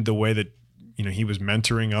 And then the way that, you know, he was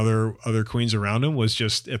mentoring other queens around him was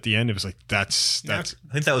just, at the end, it was like, that's. I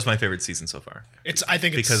think that was my favorite season so far. It's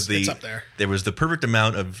up there. There was the perfect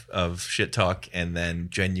amount of shit talk and then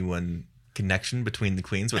genuine connection between the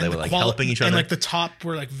queens where they were like helping each other. And like the top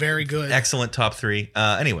were like very good. Excellent top 3.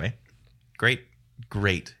 Anyway, great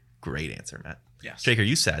answer, Matt. Yes. Jake, are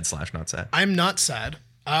you sad / not sad? I'm not sad.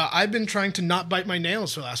 I've been trying to not bite my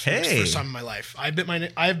nails for the last few weeks for some of my life. I've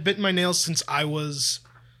bitten my nails since I was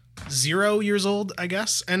 0 years old, I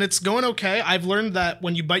guess, and it's going okay. I've learned that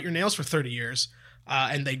when you bite your nails for 30 years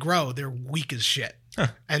and they grow, they're weak as shit. Huh.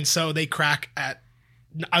 And so they crack at.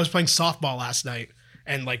 I was playing softball last night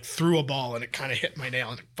and like threw a ball and it kind of hit my nail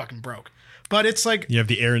and it fucking broke. But it's like, you have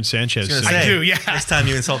the Aaron Sanchez. I do, yeah. Next time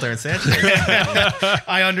you insult Aaron Sanchez.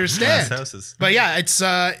 I understand. But yeah, it's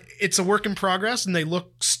a work in progress, and they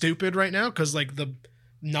look stupid right now because like the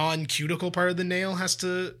non-cuticle part of the nail has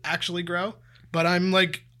to actually grow. But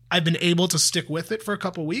I've been able to stick with it for a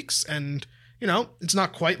couple weeks, and you know, it's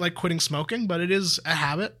not quite like quitting smoking, but it is a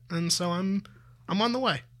habit, and so I'm on the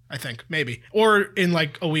way. I think maybe, or in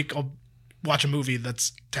like a week I'll watch a movie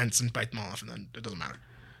that's tense and bite them all off, and then it doesn't matter.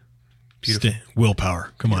 Beautiful.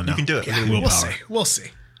 Willpower. Come on now. You can do it. Yeah, willpower. We'll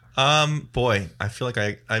see. Boy, I feel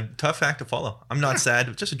like I'm tough act to follow. I'm not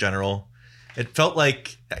sad, just a general. It felt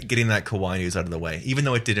like getting that Kawhi news out of the way, even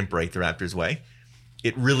though it didn't break the Raptors' way.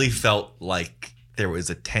 It really felt like there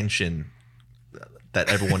was a tension that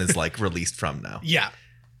everyone is like released from now. Yeah.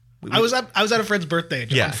 I was at a friend's birthday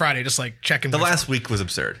on Friday, just like checking. The last week was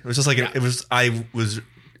absurd. It was just like it was. I was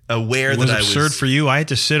aware it that was absurd for you. I had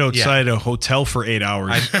to sit outside a hotel for 8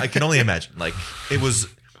 hours. I can only imagine. Like, it was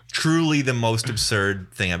truly the most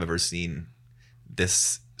absurd thing I've ever seen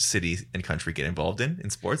this city and country get involved in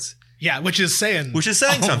sports. Yeah, which is saying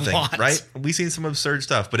something, lot. right? We've seen some absurd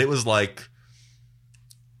stuff, but it was like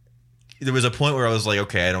there was a point where I was like,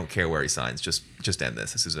 okay, I don't care where he signs, just end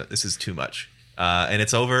this. This is too much, and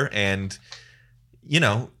it's over. And you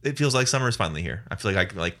know, it feels like summer is finally here. I feel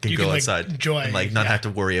like I can go outside, enjoy, and not have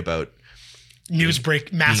to worry about massive news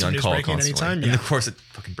breaking at any time. Yeah. And of course, it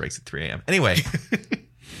fucking breaks at 3 a.m. Anyway,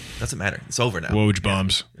 doesn't matter. It's over now. Woj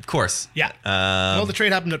bombs. Of course. Yeah. Well, the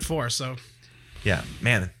trade happened at 4, so. Yeah,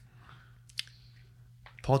 man.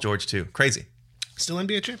 Paul George too. Crazy. Still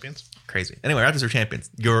NBA champions. Crazy. Anyway, Raptors are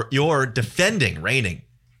champions. You're defending, reigning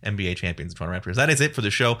NBA champions, Toronto Raptors. That is it for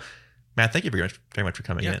the show. Matt, thank you very much for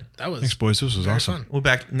coming in. That was thanks, boys. This was awesome. Fun. We'll be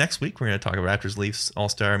back next week. We're going to talk about Raptors, Leafs,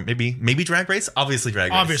 All-Star, maybe Drag Race. Obviously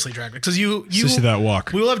Drag Race. Because you see that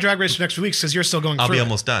walk. We will have Drag Race for next few weeks because you're still going. I'll be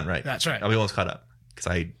almost done. Right. That's right. I'll be almost caught up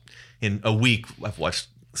because in a week I've watched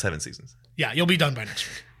 7 seasons. Yeah, you'll be done by next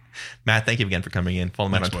week. Matt, thank you again for coming in. Follow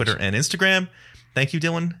Matt on Twitter and Instagram. Thank you,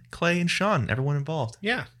 Dylan, Clay, and Sean, everyone involved.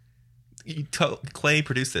 Yeah. Clay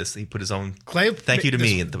produced this. He put his own. Clay. Thank you to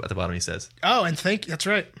me at the bottom. He says. Oh, and that's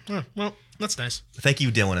right. Oh, well, that's nice. Thank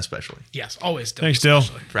you, Dylan, especially. Yes, always Dylan. Thanks, Dylan,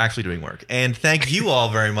 for actually doing work, and thank you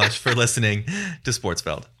all very much for listening to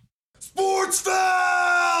Sportsfeld.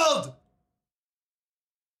 Schwartzfeld!